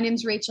 and my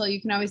name's Rachel.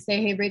 You can always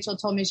say, hey, Rachel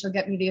told me she'll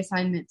get me the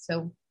assignment,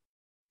 so.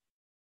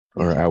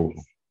 All right, I will.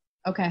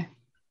 Okay.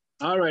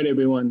 All right,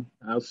 everyone.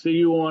 I'll see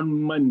you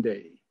on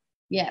Monday.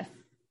 Yes.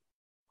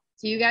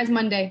 See you guys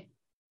Monday.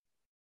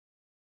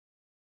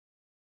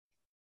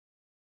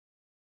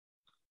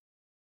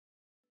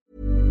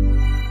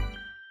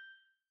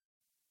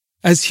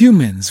 As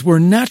humans, we're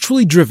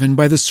naturally driven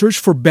by the search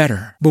for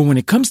better. But when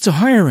it comes to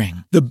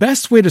hiring, the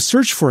best way to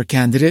search for a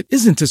candidate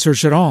isn't to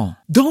search at all.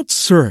 Don't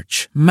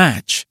search,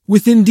 match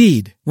with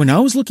Indeed. When I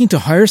was looking to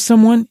hire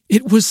someone,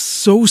 it was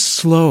so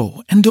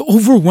slow and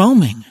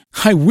overwhelming.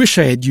 I wish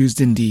I had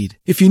used Indeed.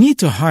 If you need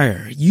to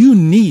hire, you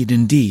need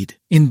Indeed.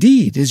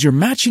 Indeed is your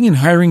matching and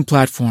hiring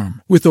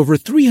platform with over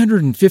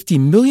 350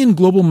 million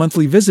global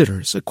monthly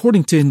visitors,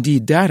 according to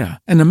Indeed data,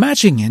 and a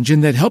matching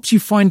engine that helps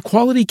you find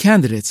quality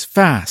candidates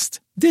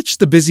fast. Ditch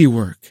the busy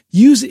work.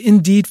 Use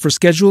Indeed for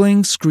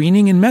scheduling,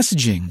 screening, and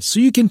messaging so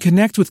you can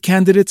connect with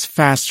candidates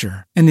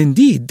faster. And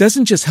Indeed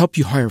doesn't just help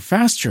you hire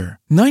faster.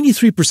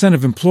 93%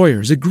 of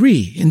employers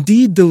agree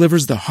Indeed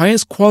delivers the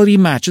highest quality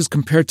matches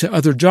compared to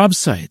other job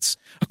sites,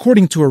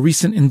 according to a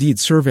recent Indeed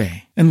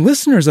survey. And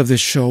listeners of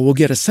this show will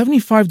get a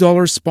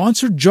 $75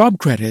 sponsored job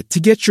credit to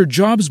get your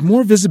jobs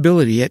more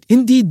visibility at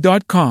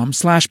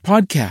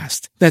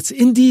Indeed.com/podcast. That's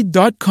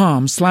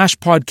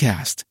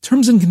Indeed.com/podcast.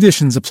 Terms and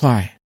conditions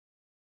apply.